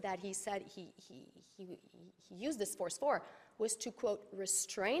purpose that he said he used this force for was to, quote,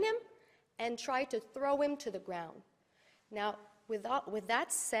 restrain him and try to throw him to the ground. Now, with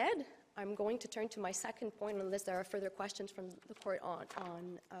that said, I'm going to turn to my second point, unless there are further questions from the court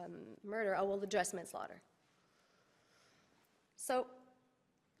on murder. I will address manslaughter. So,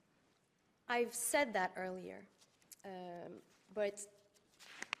 I've said that earlier, but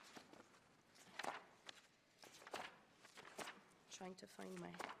trying to find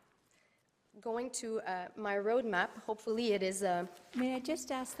going to my roadmap. Hopefully it is. May I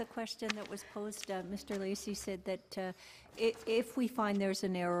just ask the question that was posed? Mr. Lacey said that if we find there's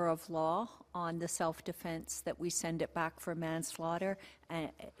an error of law on the self-defense, that we send it back for manslaughter.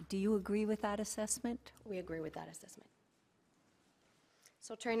 Do you agree with that assessment? We agree with that assessment.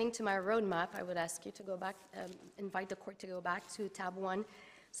 So turning to my roadmap, I would ask you to go back, invite the court to go back to tab 1.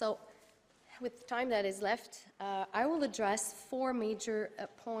 So with the time that is left, I will address 4 major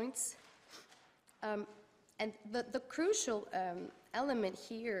points. And the crucial element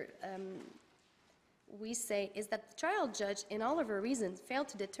here, we say, is that the trial judge, in all of her reasons, failed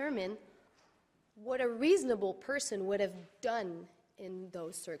to determine what a reasonable person would have done in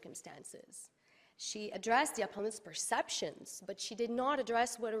those circumstances. She addressed the appellant's perceptions, but she did not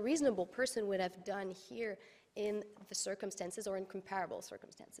address what a reasonable person would have done here in the circumstances or in comparable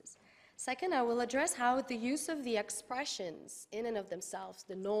circumstances. Second, I will address how the use of the expressions in and of themselves,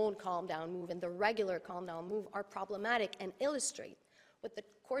 the known calm down move and the regular calm down move, are problematic and illustrate what the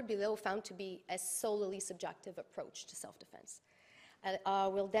court below found to be a solely subjective approach to self-defense.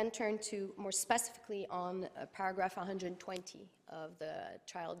 We'll then turn to more specifically on paragraph 120 of the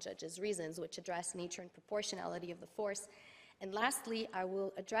trial judge's reasons, which address nature and proportionality of the force. And lastly, I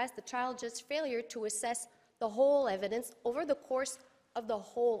will address the trial judge's failure to assess the whole evidence over the course of the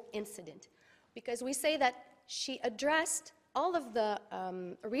whole incident, because we say that she addressed all of the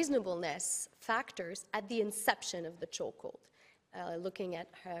reasonableness factors at the inception of the chokehold, looking at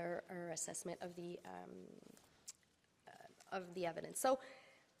her assessment of the evidence. So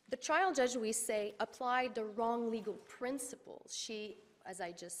the trial judge, we say, applied the wrong legal principles. She, as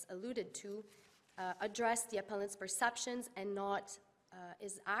I just alluded to, addressed the appellant's perceptions and not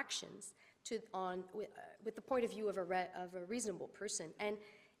his actions with the point of view of a reasonable person. And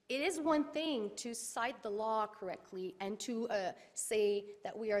it is one thing to cite the law correctly and to say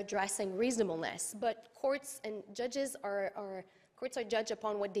that we are addressing reasonableness, but courts and judges courts are judged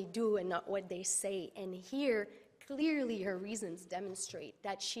upon what they do and not what they say. And here, clearly her reasons demonstrate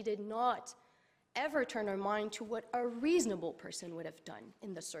that she did not ever turn her mind to what a reasonable person would have done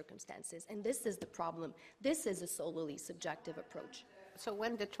in the circumstances. And this is the problem. This is a solely subjective approach. So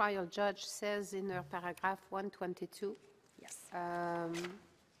when the trial judge says in her paragraph 122, Yes.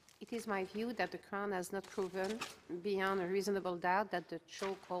 It is my view that the Crown has not proven beyond a reasonable doubt that the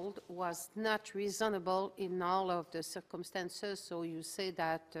chokehold was not reasonable in all of the circumstances. So you say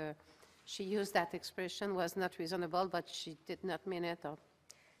that she used that expression, was not reasonable, but she did not mean it. Or...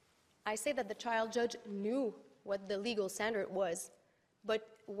 I say that the trial judge knew what the legal standard was, but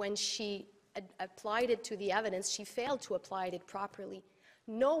when she applied it to the evidence, she failed to apply it properly.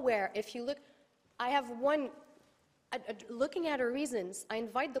 Nowhere, if you look, I have one, looking at her reasons, I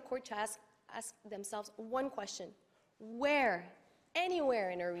invite the court to ask themselves one question. Where, anywhere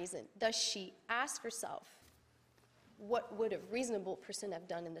in her reason, does she ask herself, what would a reasonable person have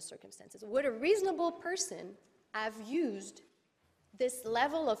done in the circumstances? Would a reasonable person have used this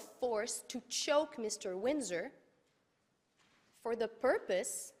level of force to choke Mr. Windsor for the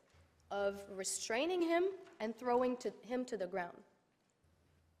purpose of restraining him and throwing him to the ground?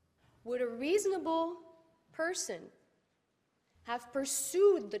 Would a reasonable person have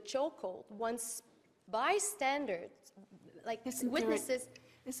pursued the chokehold once bystanders, like witnesses?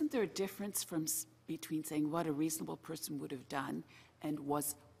 Isn't there a difference between saying what a reasonable person would have done and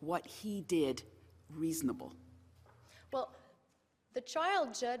was what he did reasonable? Well, the trial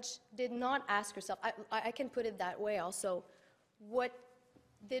judge did not ask herself, I can put it that way also, what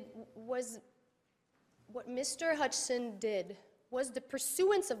Mr. Hodgson did was the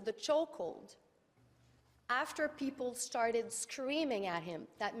pursuance of the chokehold after people started screaming at him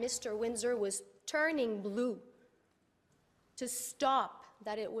that Mr. Windsor was turning blue to stop,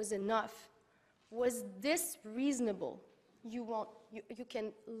 that it was enough. Was this reasonable? You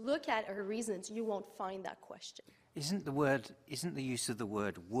can look at her reasons, you won't find that question. Isn't the use of the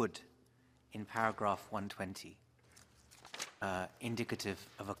word would in paragraph 120 indicative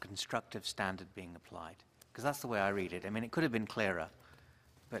of a constructive standard being applied? Because that's the way I read it. I mean, it could have been clearer,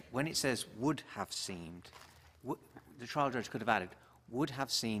 but when it says would have seemed, the trial judge could have added would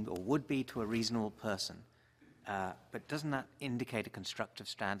have seemed or would be to a reasonable person, but doesn't that indicate a constructive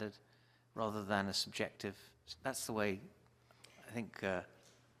standard rather than a subjective? That's the way I think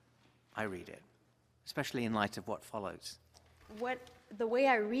I read it, especially in light of what follows. The way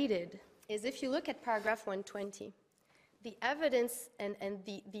I read it is, if you look at paragraph 120, the evidence and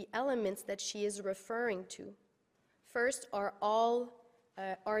the elements that she is referring to, first are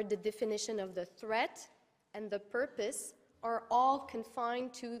the definition of the threat and the purpose are all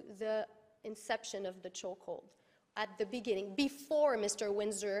confined to the inception of the chokehold at the beginning, before Mr.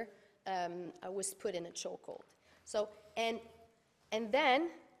 Windsor was put in a chokehold. So, and then,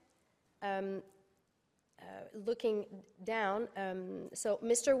 looking down, so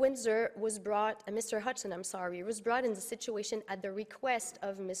Mr. Windsor was brought, Mr. Hodgson, I'm sorry, was brought in the situation at the request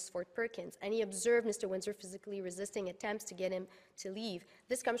of Ms. Fort Perkins, and he observed Mr. Windsor physically resisting attempts to get him to leave.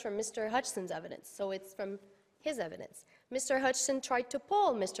 This comes from Mr. Hodgson's evidence, so it's from his evidence. Mr. Hodgson tried to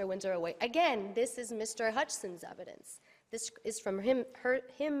pull Mr. Windsor away. Again, this is Mr. Hodgson's evidence. This is from his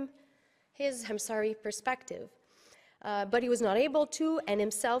perspective. But he was not able to, and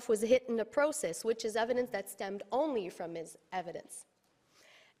himself was hit in the process, which is evidence that stemmed only from his evidence.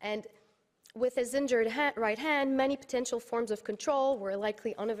 And with his injured right hand, many potential forms of control were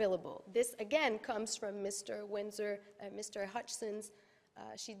likely unavailable. This, again, comes from Mr. Windsor, Mr. Hodgson's.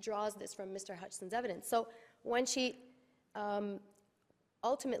 She draws this from Mr. Hodgson's evidence. So when she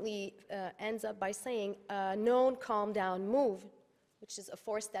ultimately ends up by saying a known calm down move, which is a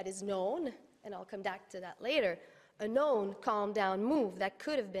force that is known, and I'll come back to that later, a known calm down move that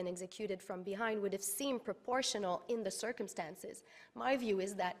could have been executed from behind would have seemed proportional in the circumstances. My view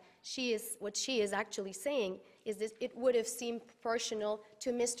is that what she is actually saying is that it would have seemed proportional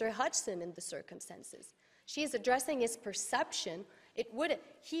to Mr. Hodgson in the circumstances. She is addressing his perception.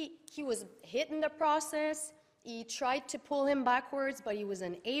 He was hit in the process. He tried to pull him backwards, but he was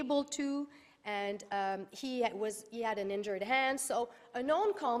unable to. And he had an injured hand, so a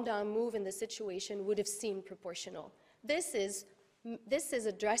known calm down move in the situation would have seemed proportional. This is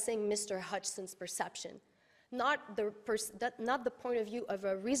addressing Mr. Hodgson's perception, not the point of view of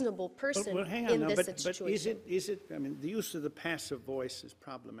a reasonable person in this situation. But is it? I mean, the use of the passive voice is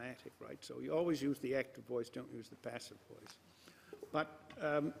problematic, right? So you always use the active voice, don't use the passive voice. But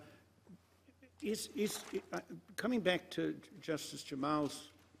coming back to Justice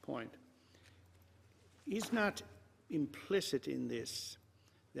Jamal's point. Is not implicit in this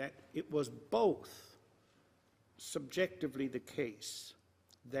that it was both subjectively the case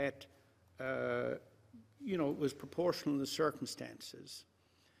that, it was proportional in the circumstances?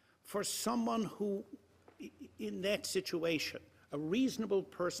 For someone who, in that situation, a reasonable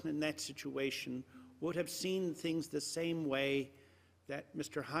person in that situation would have seen things the same way that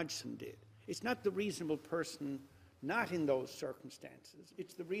Mr. Hodgson did. It's not the reasonable person not in those circumstances.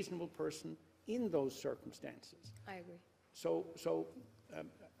 It's the reasonable person in those circumstances. I agree.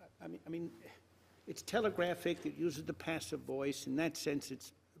 I mean, it's telegraphic. It uses the passive voice. In that sense,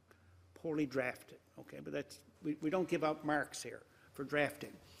 it's poorly drafted. Okay, but we don't give out marks here for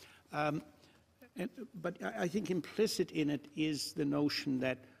drafting. But I think implicit in it is the notion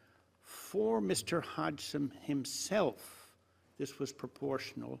that for Mr. Hodgson himself, this was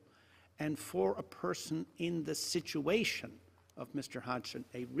proportional, and for a person in the situation of Mr. Hodgson,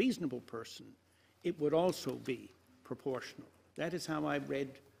 a reasonable person, it would also be proportional. That is how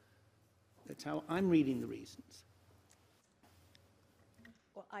that's how I'm reading the reasons.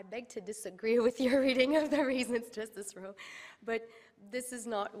 Well, I beg to disagree with your reading of the reasons, Justice Rowe, but this is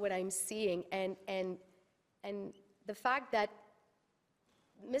not what I'm seeing. And the fact that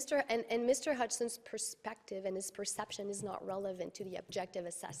Mr. Hodgson's perspective and his perception is not relevant to the objective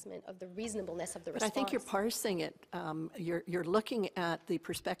assessment of the reasonableness of the response. But I think you're parsing it. You're looking at the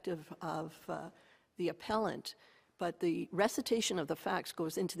perspective of the appellant, but the recitation of the facts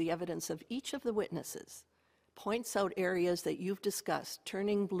goes into the evidence of each of the witnesses, points out areas that you've discussed,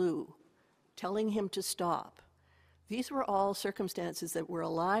 turning blue, telling him to stop. These were all circumstances that were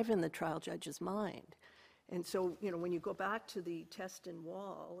alive in the trial judge's mind. And so, when you go back to the test in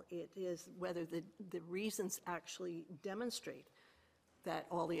Wall, it is whether the reasons actually demonstrate that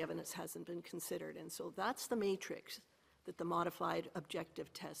all the evidence hasn't been considered. And so that's the matrix that the modified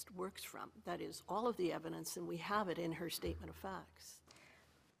objective test works from. That is all of the evidence, and we have it in her statement of facts.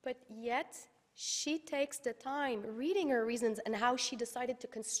 But yet, she takes the time reading her reasons and how she decided to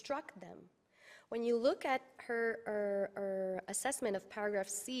construct them. When you look at her assessment of paragraph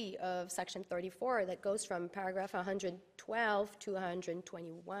C of section 34, that goes from paragraph 112 to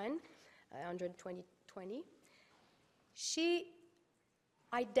 120, she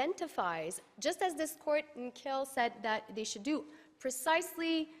identifies, just as this court in Kill said that they should do,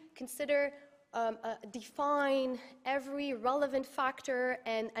 precisely consider, define every relevant factor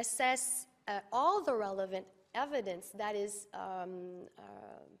and assess all the relevant evidence that is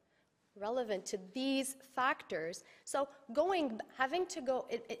relevant to these factors. So having to go,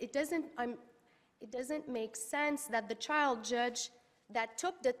 it doesn't make sense that the trial judge that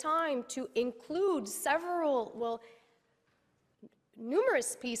took the time to include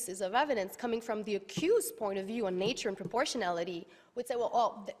numerous pieces of evidence coming from the accused's point of view on nature and proportionality would say,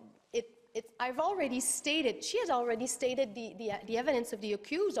 I've already stated, she has already stated the evidence of the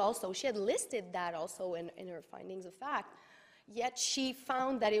accused also. She had listed that also in her findings of fact. Yet she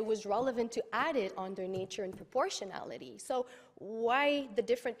found that it was relevant to add it under nature and proportionality. So why the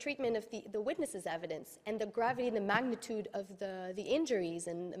different treatment of the witness's evidence and the gravity and the magnitude of the injuries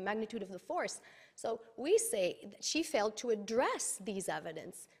and the magnitude of the force? So we say that she failed to address these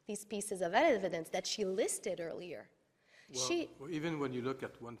pieces of evidence that she listed earlier. Well, even when you look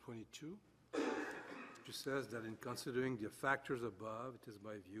at 122, she says that in considering the factors above, it is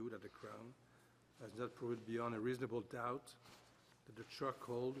my view that the Crown has not proved beyond a reasonable doubt that the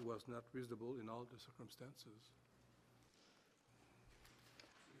chokehold was not reasonable in all the circumstances.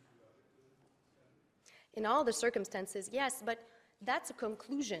 In all the circumstances, yes, but that's a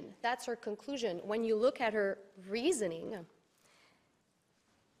conclusion. That's her conclusion. When you look at her reasoning,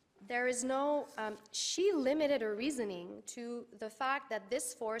 there is no, she limited her reasoning to the fact that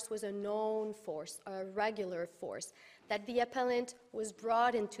this force was a known force, a regular force, that the appellant was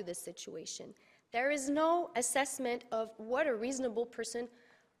brought into this situation. There is no assessment of what would a reasonable person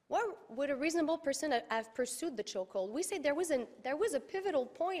have pursued the chokehold. We say there was a pivotal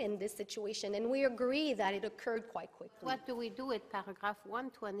point in this situation, and we agree that it occurred quite quickly. What do we do with paragraph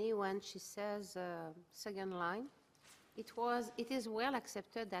 120 when she says, second line, it is well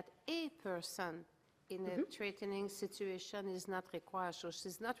accepted that a person in a threatening situation is not required. So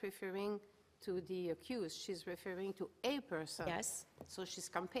she's not referring to the accused, she's referring to a person. Yes. So she's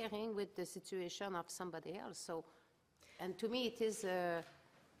comparing with the situation of somebody else. So, and to me, it is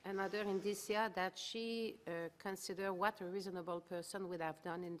another indicia that she considered what a reasonable person would have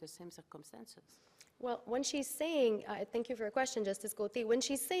done in the same circumstances. Well, when she's saying, thank you for your question, Justice Gauthier, when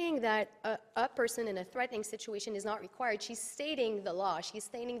she's saying that a person in a threatening situation is not required, she's stating the law, she's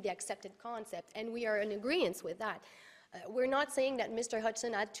stating the accepted concept, and we are in agreement with that. We're not saying that Mr.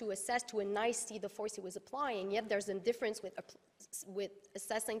 Hodgson had to assess to a nicety the force he was applying, yet there's a difference with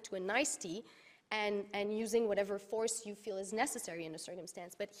assessing to a nicety and using whatever force you feel is necessary in a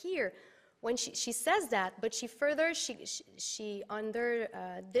circumstance. But here, when she says that, but she further, she under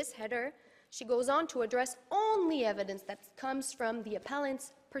this header, she goes on to address only evidence that comes from the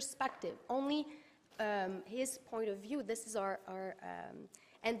appellant's perspective, only his point of view. This is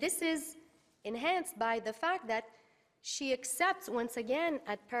and this is enhanced by the fact that she accepts, once again,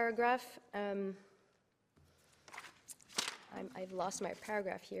 at paragraph, I've lost my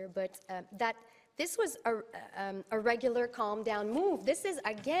paragraph here, but that this was a regular calm down move. This is,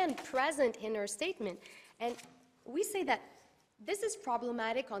 again, present in her statement. And we say that this is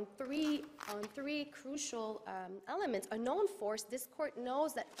problematic on three crucial elements. A known force, this court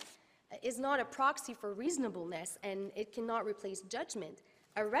knows that is not a proxy for reasonableness, and it cannot replace judgment.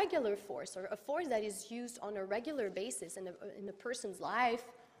 A regular force, or a force that is used on a regular basis in a person's life,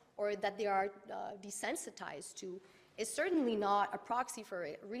 or that they are desensitized to, is certainly not a proxy for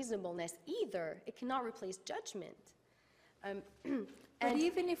reasonableness either. It cannot replace judgment. But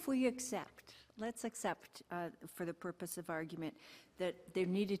even if we accept, let's accept for the purpose of argument, that there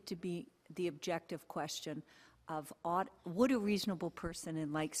needed to be the objective question of would a reasonable person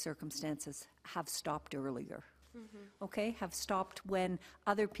in like circumstances have stopped earlier? Okay, have stopped when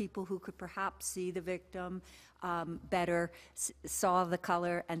other people who could perhaps see the victim better saw the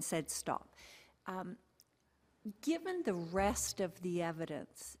color and said stop. Given the rest of the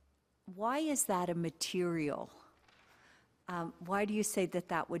evidence, why is that a material? Why do you say that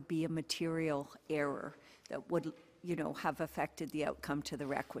that would be a material error that would, have affected the outcome to the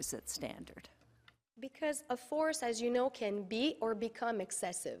requisite standard? Because a force, as you know, can be or become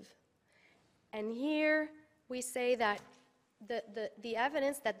excessive. And here we say that the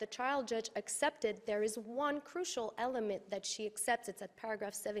evidence that the trial judge accepted, there is one crucial element that she accepts, it's at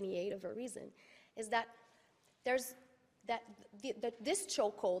paragraph 78 of her reason, is that there's this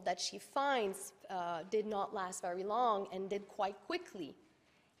chokehold that she finds did not last very long and did quite quickly.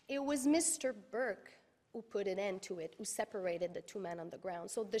 It was Mr. Burke who put an end to it, who separated the two men on the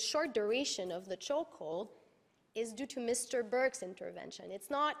ground. So the short duration of the chokehold is due to Mr. Burke's intervention. It's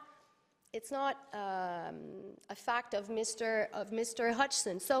not a fact of Mr.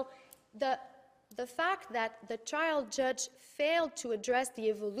 Hodgson. So the fact that the trial judge failed to address the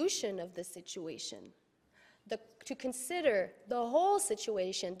evolution of the situation, to consider the whole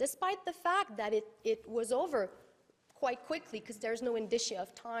situation, despite the fact that it was over quite quickly, because there's no indicia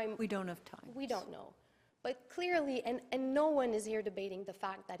of time. We don't have time. We don't know. But clearly, and no one is here debating the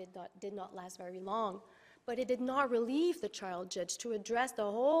fact that it did not last very long, but it did not relieve the trial judge to address the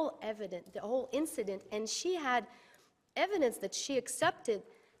whole evidence, the whole incident, and she had evidence that she accepted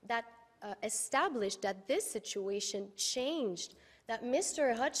that established that this situation changed, that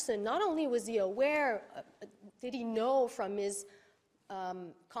Mr. Hodgson, not only was he aware, did he know from his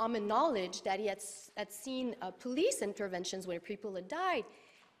common knowledge that he had seen police interventions where people had died.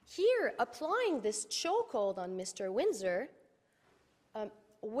 Here, applying this chokehold on Mr. Windsor,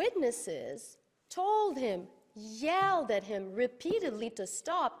 witnesses told him, yelled at him repeatedly to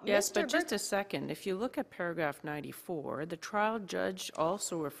stop. Yes, Mr. but just a second. If you look at paragraph 94, the trial judge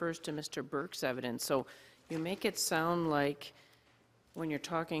also refers to Mr. Burke's evidence. So you make it sound like when you're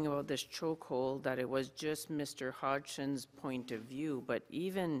talking about this chokehold that it was just Mr. Hodgson's point of view, but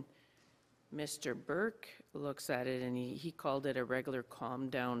even Mr. Burke looks at it and he called it a regular calm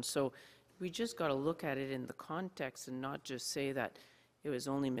down. So we just got to look at it in the context and not just say that it was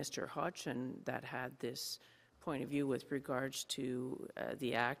only Mr. Hodgson that had this point of view with regards to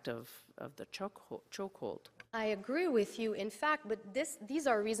the act of the chokehold. I agree with you, in fact, but these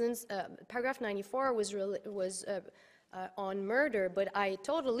are reasons. Paragraph 94 was on murder, but I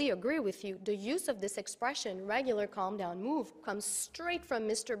totally agree with you. The use of this expression, regular calm down move, comes straight from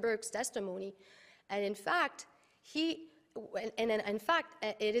Mr. Burke's testimony. And in fact, it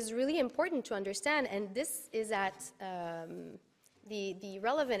is really important to understand, and this is at the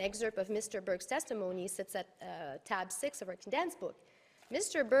relevant excerpt of Mr. Burke's testimony, sits at tab 6 of our condensed book.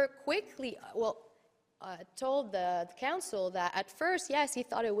 Mr. Burke quickly, told the counsel that at first, yes, he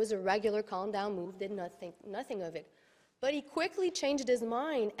thought it was a regular calm down move, did not think nothing of it. But he quickly changed his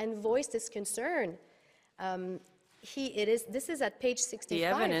mind and voiced his concern. This is at page 65. The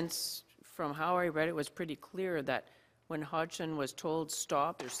evidence, from how I read it, was pretty clear that when Hodgson was told,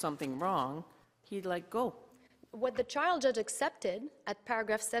 stop, there's something wrong, he'd let go. What the trial judge accepted at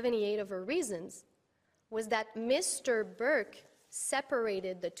paragraph 78 of her reasons was that Mr. Burke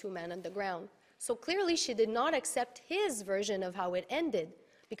separated the two men on the ground. So clearly she did not accept his version of how it ended,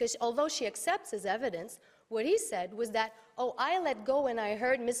 because although she accepts his evidence, What he said was that, oh, I let go and I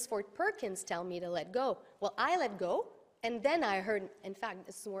heard Ms. Fort Perkins tell me to let go. Well, I let go, and then I heard, in fact,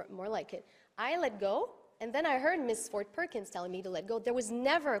 this is more like it. I let go, and then I heard Ms. Fort Perkins telling me to let go. There was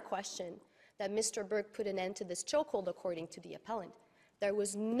never a question that Mr. Burke put an end to this chokehold, according to the appellant. There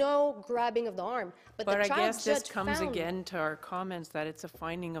was no grabbing of the arm. But the I trial guess this judge comes found, again to our comments that it's a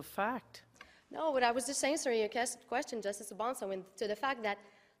finding of fact. No, but I was just answering your question, Justice Obonso, to the fact that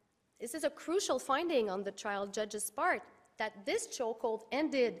this is a crucial finding on the trial judge's part, that this chokehold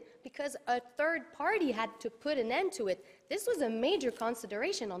ended because a third party had to put an end to it. This was a major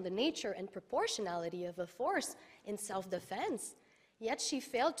consideration on the nature and proportionality of a force in self-defense, yet she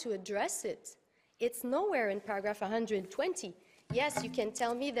failed to address it. It's nowhere in paragraph 120. Yes, you can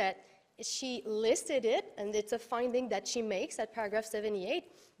tell me that she listed it, and it's a finding that she makes at paragraph 78,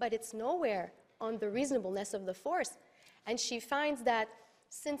 but it's nowhere on the reasonableness of the force. And she finds that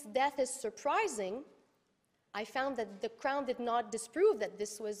since death is surprising, I found that the Crown did not disprove that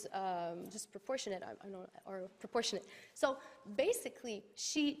this was disproportionate, or proportionate. So basically,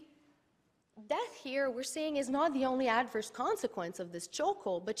 death here, we're saying, is not the only adverse consequence of this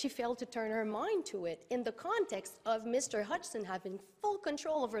chokehold, but she failed to turn her mind to it in the context of Mr. Hodgson having full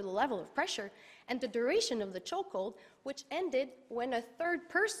control over the level of pressure and the duration of the chokehold, which ended when a third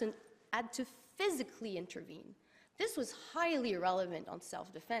person had to physically intervene. This was highly relevant on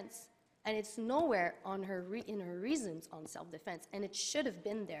self-defense, and it's nowhere on in her reasons on self-defense, and it should have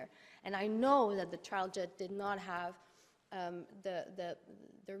been there. And I know that the trial judge did not have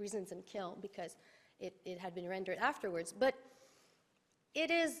the reasons in kill because it had been rendered afterwards. But it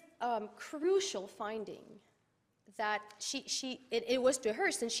is crucial finding that it was to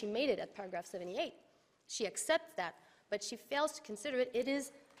her, since she made it at paragraph 78. She accepts that, but she fails to consider it. It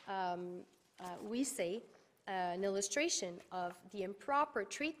is, we say, an illustration of the improper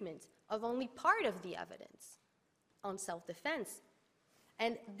treatment of only part of the evidence on self-defense.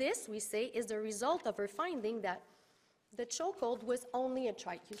 And this, we say, is the result of her finding that the chokehold was only a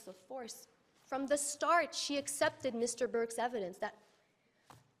trite use of force. From the start, she accepted Mr. Burke's evidence that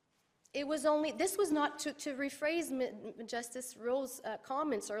it was only, this was not, to rephrase Justice Rowe's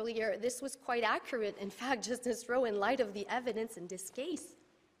comments earlier, this was quite accurate, in fact, Justice Rowe, in light of the evidence in this case.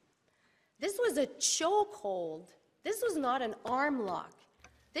 This was a chokehold. This was not an arm lock.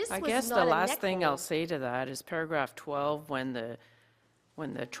 This I was guess not the a last neck thing hold. I'll say to that is paragraph 12, when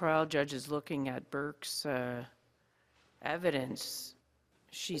the trial judge is looking at Burke's evidence,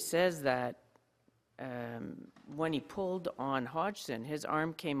 she says that when he pulled on Hodgson, his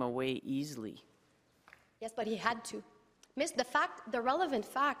arm came away easily. Yes, but he had to. The relevant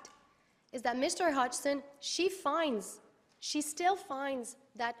fact is that Mr. Hodgson, she still finds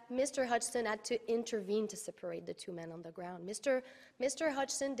that Mr. Hodgson had to intervene to separate the two men on the ground. Mr.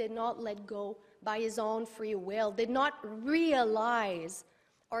 Hodgson did not let go by his own free will, did not realize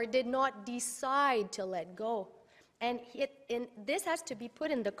or did not decide to let go. And this has to be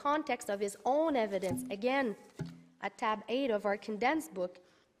put in the context of his own evidence. Again, at tab 8 of our condensed book,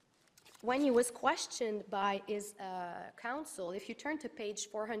 when he was questioned by his counsel, if you turn to page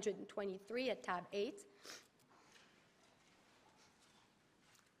 423 at tab 8,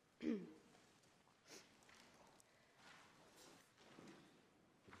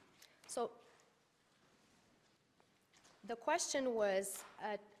 so the question was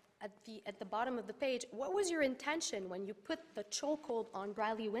at the bottom of the page, what was your intention when you put the chokehold on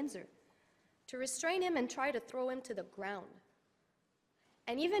Bradley Windsor? To restrain him and try to throw him to the ground.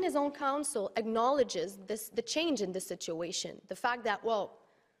 And even his own counsel acknowledges the change in this situation. The fact that, well,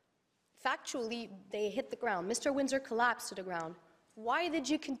 factually, they hit the ground. Mr. Windsor collapsed to the ground. Why did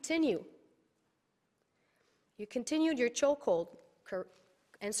you continue? You continued your chokehold.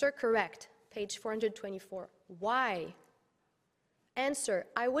 Answer correct, page 424. Why? Answer,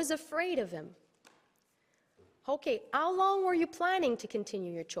 I was afraid of him. Okay, how long were you planning to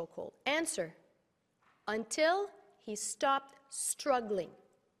continue your chokehold? Answer, until he stopped struggling.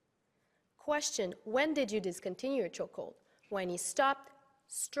 Question, when did you discontinue your chokehold? When he stopped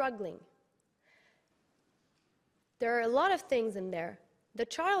struggling. There are a lot of things in there. The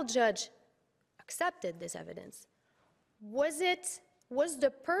trial judge accepted this evidence. Was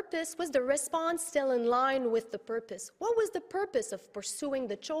the response still in line with the purpose? What was the purpose of pursuing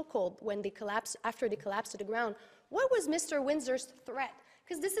the chokehold after they collapsed to the ground? What was Mr. Windsor's threat?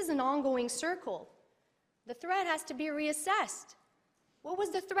 Because this is an ongoing circle. The threat has to be reassessed. What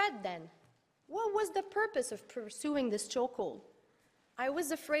was the threat then? What was the purpose of pursuing this chokehold? I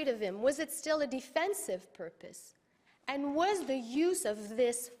was afraid of him. Was it still a defensive purpose? And was the use of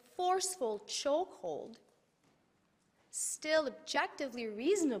this forceful chokehold still objectively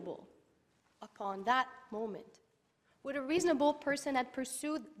reasonable? upon that moment, would a reasonable person have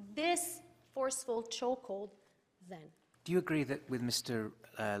pursued this forceful chokehold then? Do you agree that with Mr.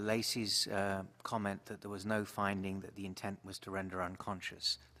 Lacey's comment that there was no finding that the intent was to render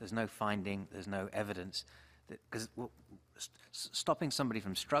unconscious? There's no finding, there's no evidence that, because stopping somebody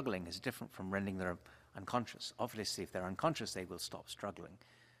from struggling is different from rendering them unconscious. Obviously, if they're unconscious, they will stop struggling.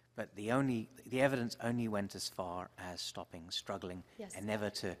 But the evidence only went as far as stopping struggling, Yes. and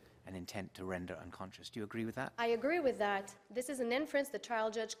never to an intent to render unconscious. Do you agree with that? I agree with that. This is an inference the trial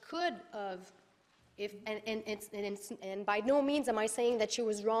judge could have, and by no means am I saying that she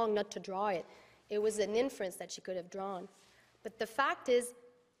was wrong not to draw it. It was an inference that she could have drawn. But the fact is,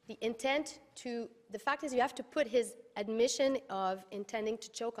 you have to put his admission of intending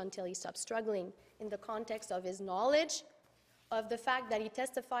to choke until he stops struggling in the context of his knowledge of the fact that he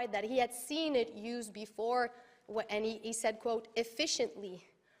testified that he had seen it used before, and he said, quote, efficiently,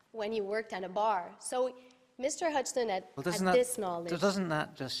 when he worked at a bar. So Mr. Hodgson had this knowledge. Doesn't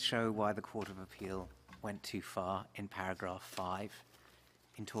that just show why the Court of Appeal went too far in paragraph 5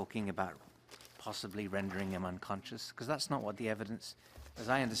 in talking about possibly rendering him unconscious? Because that's not what the evidence, as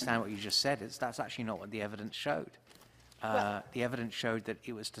I understand what you just said, that's actually not what the evidence showed. The evidence showed that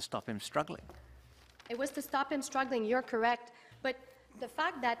it was to stop him struggling. It was to stop him struggling, you're correct. But the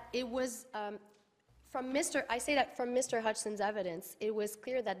fact that it was from Mr. Hodgson's evidence, it was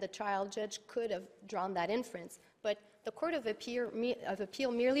clear that the trial judge could have drawn that inference. But the Court of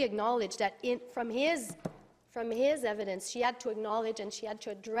Appeal merely acknowledged that from his evidence, she had to acknowledge and she had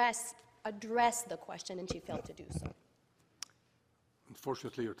to address the question, and she failed to do so.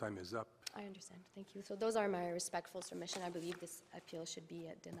 Unfortunately, your time is up. I understand. Thank you. So those are my respectful submission. I believe this appeal should be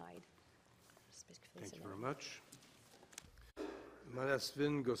denied. Thank you very much.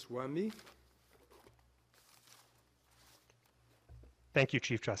 Manasvin Goswami. Thank you,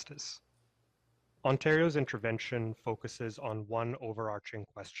 Chief Justice. Ontario's intervention focuses on one overarching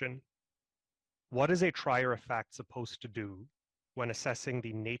question. What is a trier of fact supposed to do when assessing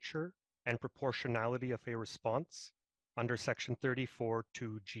the nature and proportionality of a response under Section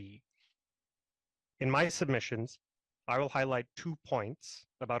 34(2)(g)? In my submissions, I will highlight 2 points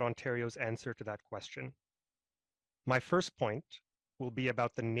about Ontario's answer to that question. My first point will be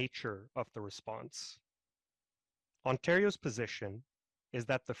about the nature of the response. Ontario's position is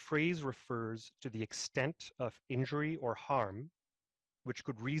that the phrase refers to the extent of injury or harm which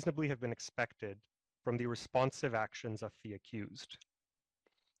could reasonably have been expected from the responsive actions of the accused.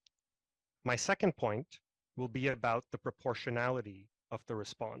 My second point will be about the proportionality of the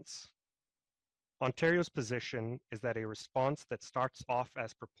response. Ontario's position is that a response that starts off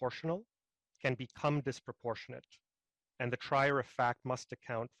as proportional can become disproportionate, and the trier of fact must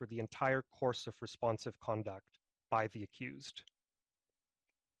account for the entire course of responsive conduct by the accused.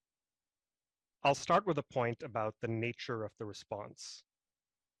 I'll start with a point about the nature of the response.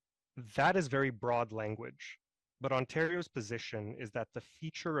 That is very broad language, but Ontario's position is that the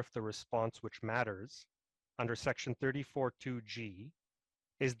feature of the response which matters under Section 34(2)(g)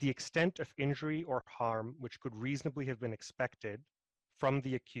 is the extent of injury or harm which could reasonably have been expected from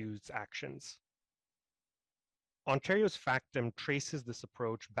the accused's actions. Ontario's factum traces this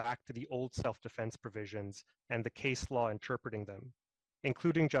approach back to the old self-defense provisions and the case law interpreting them,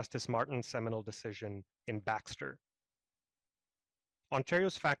 including Justice Martin's seminal decision in Baxter.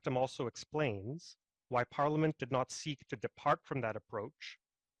 Ontario's factum also explains why Parliament did not seek to depart from that approach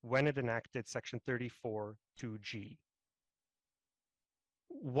when it enacted Section 34(2)(g).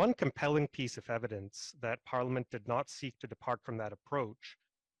 One compelling piece of evidence that Parliament did not seek to depart from that approach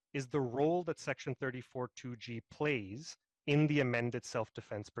is the role that Section 34(2)(g) plays in the amended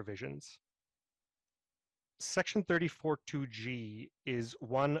self-defense provisions. Section 34(2)(g) is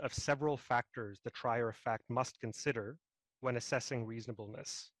one of several factors the trier of fact must consider when assessing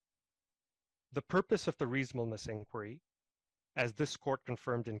reasonableness. The purpose of the reasonableness inquiry, as this court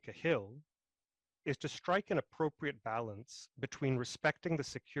confirmed in Cahill, is to strike an appropriate balance between respecting the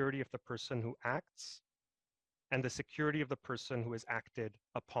security of the person who acts and the security of the person who is acted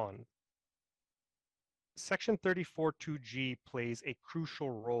upon. Section 34(2)(g) plays a crucial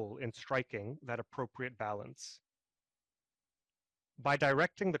role in striking that appropriate balance. By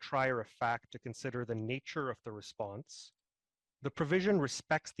directing the trier of fact to consider the nature of the response, the provision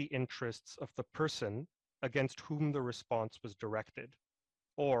respects the interests of the person against whom the response was directed,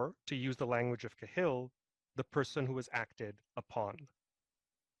 or, to use the language of Cahill, the person who was acted upon.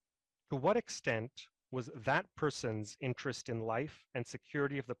 To what extent was that person's interest in life and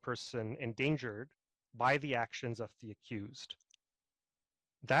security of the person endangered by the actions of the accused?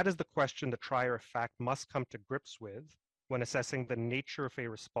 That is the question the trier of fact must come to grips with when assessing the nature of a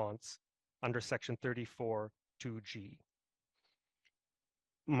response under Section 34(2)(g).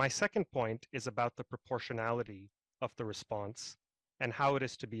 My second point is about the proportionality of the response and how it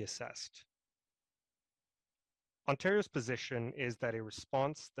is to be assessed. Ontario's position is that a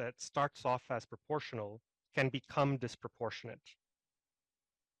response that starts off as proportional can become disproportionate.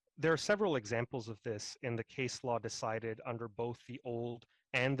 There are several examples of this in the case law decided under both the old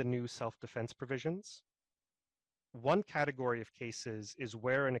and the new self-defense provisions. One category of cases is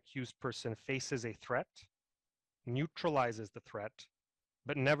where an accused person faces a threat, neutralizes the threat,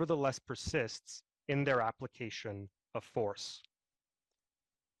 but nevertheless persists in their application of force.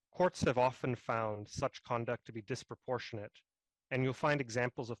 Courts have often found such conduct to be disproportionate, and you'll find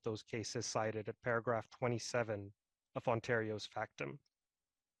examples of those cases cited at paragraph 27 of Ontario's factum.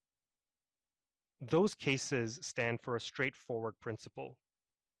 Those cases stand for a straightforward principle.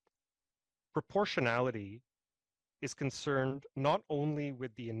 Proportionality is concerned not only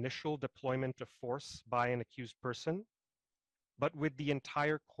with the initial deployment of force by an accused person, but with the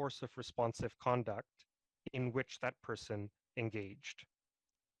entire course of responsive conduct in which that person engaged.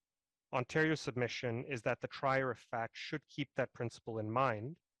 Ontario's submission is that the trier of fact should keep that principle in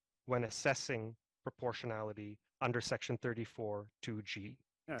mind when assessing proportionality under Section 34(2)(g).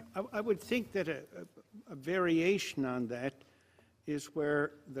 Yeah, I would think that a variation on that is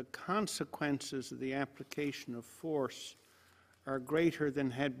where the consequences of the application of force are greater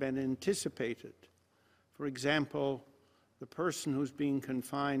than had been anticipated. For example, the person who's being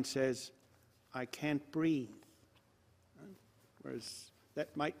confined says, "I can't breathe," whereas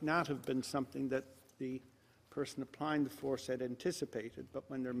that might not have been something that the person applying the force had anticipated, but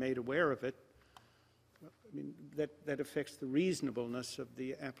when they're made aware of it, I mean, that affects the reasonableness of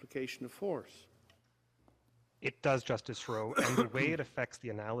the application of force. It does, Justice Rowe, and the way it affects the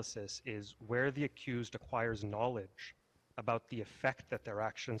analysis is where the accused acquires knowledge about the effect that their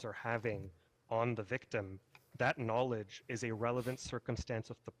actions are having on the victim. That knowledge is a relevant circumstance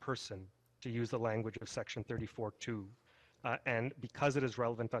of the person, to use the language of Section 34(2). And because it is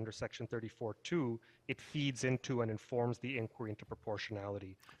relevant under Section 34(2), it feeds into and informs the inquiry into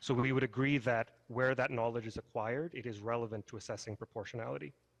proportionality. So we would agree that where that knowledge is acquired, it is relevant to assessing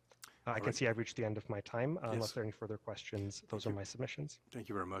proportionality. I can see I've reached the end of my time. Unless there are any further questions, those are my submissions. Thank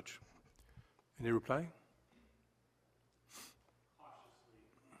you very much. Any reply?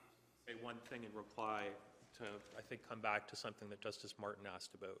 Say one thing in reply to, I think, come back to something that Justice Martin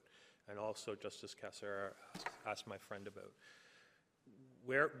asked about, and also Justice Cassera asked my friend about.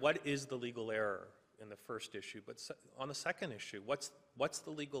 What is the legal error in the first issue? But on the second issue, what's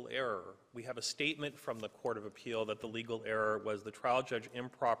the legal error? We have a statement from the Court of Appeal that the legal error was the trial judge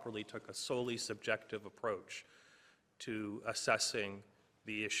improperly took a solely subjective approach to assessing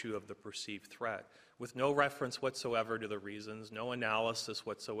the issue of the perceived threat, with no reference whatsoever to the reasons, no analysis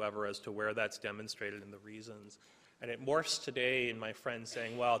whatsoever as to where that's demonstrated in the reasons. And it morphs today in my friend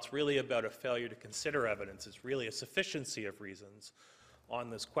saying, well, it's really about a failure to consider evidence. It's really a sufficiency of reasons on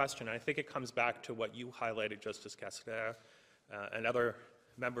this question. And I think it comes back to what you highlighted, Justice Cassera, and other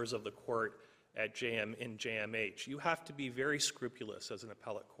members of the court at in JMH. You have to be very scrupulous as an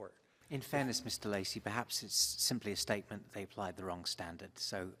appellate court. In fairness, Mr. Lacey, perhaps it's simply a statement that they applied the wrong standard.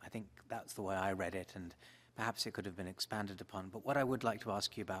 So I think that's the way I read it, and perhaps it could have been expanded upon. But what I would like to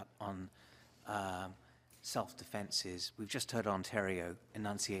ask you about on self-defense is, we've just heard Ontario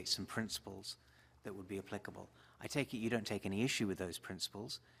enunciate some principles that would be applicable. I take it you don't take any issue with those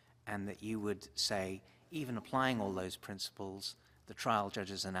principles, and that you would say, even applying all those principles, the trial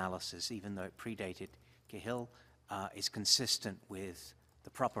judge's analysis, even though it predated Cahill, is consistent with the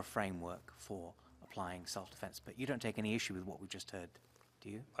proper framework for applying self-defense. But you don't take any issue with what we just heard,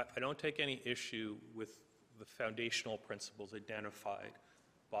 do you? I don't take any issue with the foundational principles identified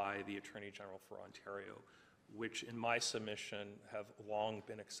by the Attorney General for Ontario, which in my submission have long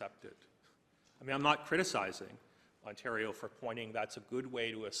been accepted. I mean, I'm not criticizing Ontario for pointing that's a good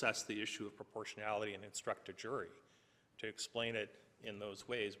way to assess the issue of proportionality and instruct a jury to explain it in those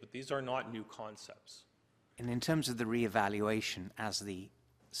ways, but these are not new concepts. And in terms of the reevaluation as the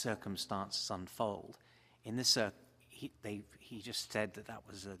circumstances unfold, in this, he just said that that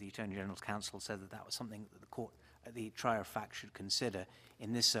was, the Attorney General's counsel said that that was something that the court, the trier of fact should consider.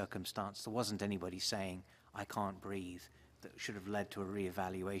 In this circumstance, there wasn't anybody saying, I can't breathe, that should have led to a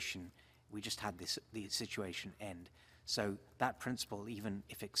reevaluation. We just had the situation end. So that principle, even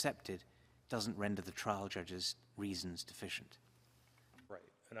if accepted, doesn't render the trial judge's reasons deficient. Right,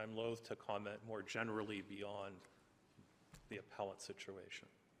 and I'm loath to comment more generally beyond the appellate situation.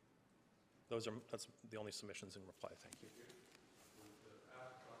 That's the only submissions in reply. Thank you.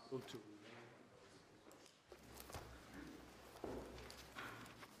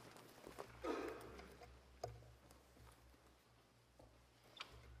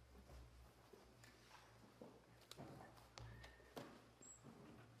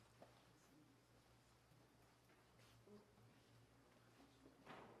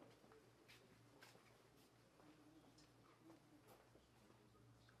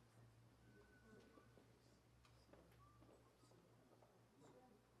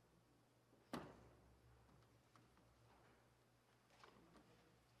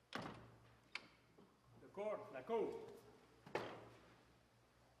 La Cour.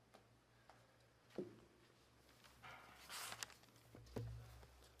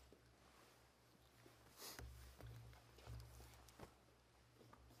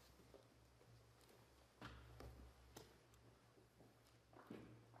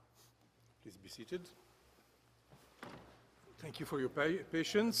 Please be seated. Thank you for your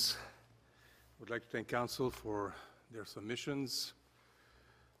patience. I would like to thank counsel for their submissions.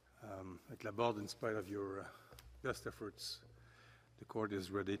 At La Borde, in spite of your best efforts, the court is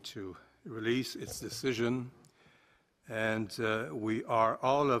ready to release its decision, and we are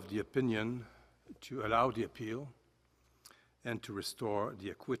all of the opinion to allow the appeal and to restore the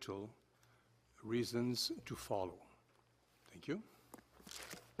acquittal. Reasons to follow. Thank you.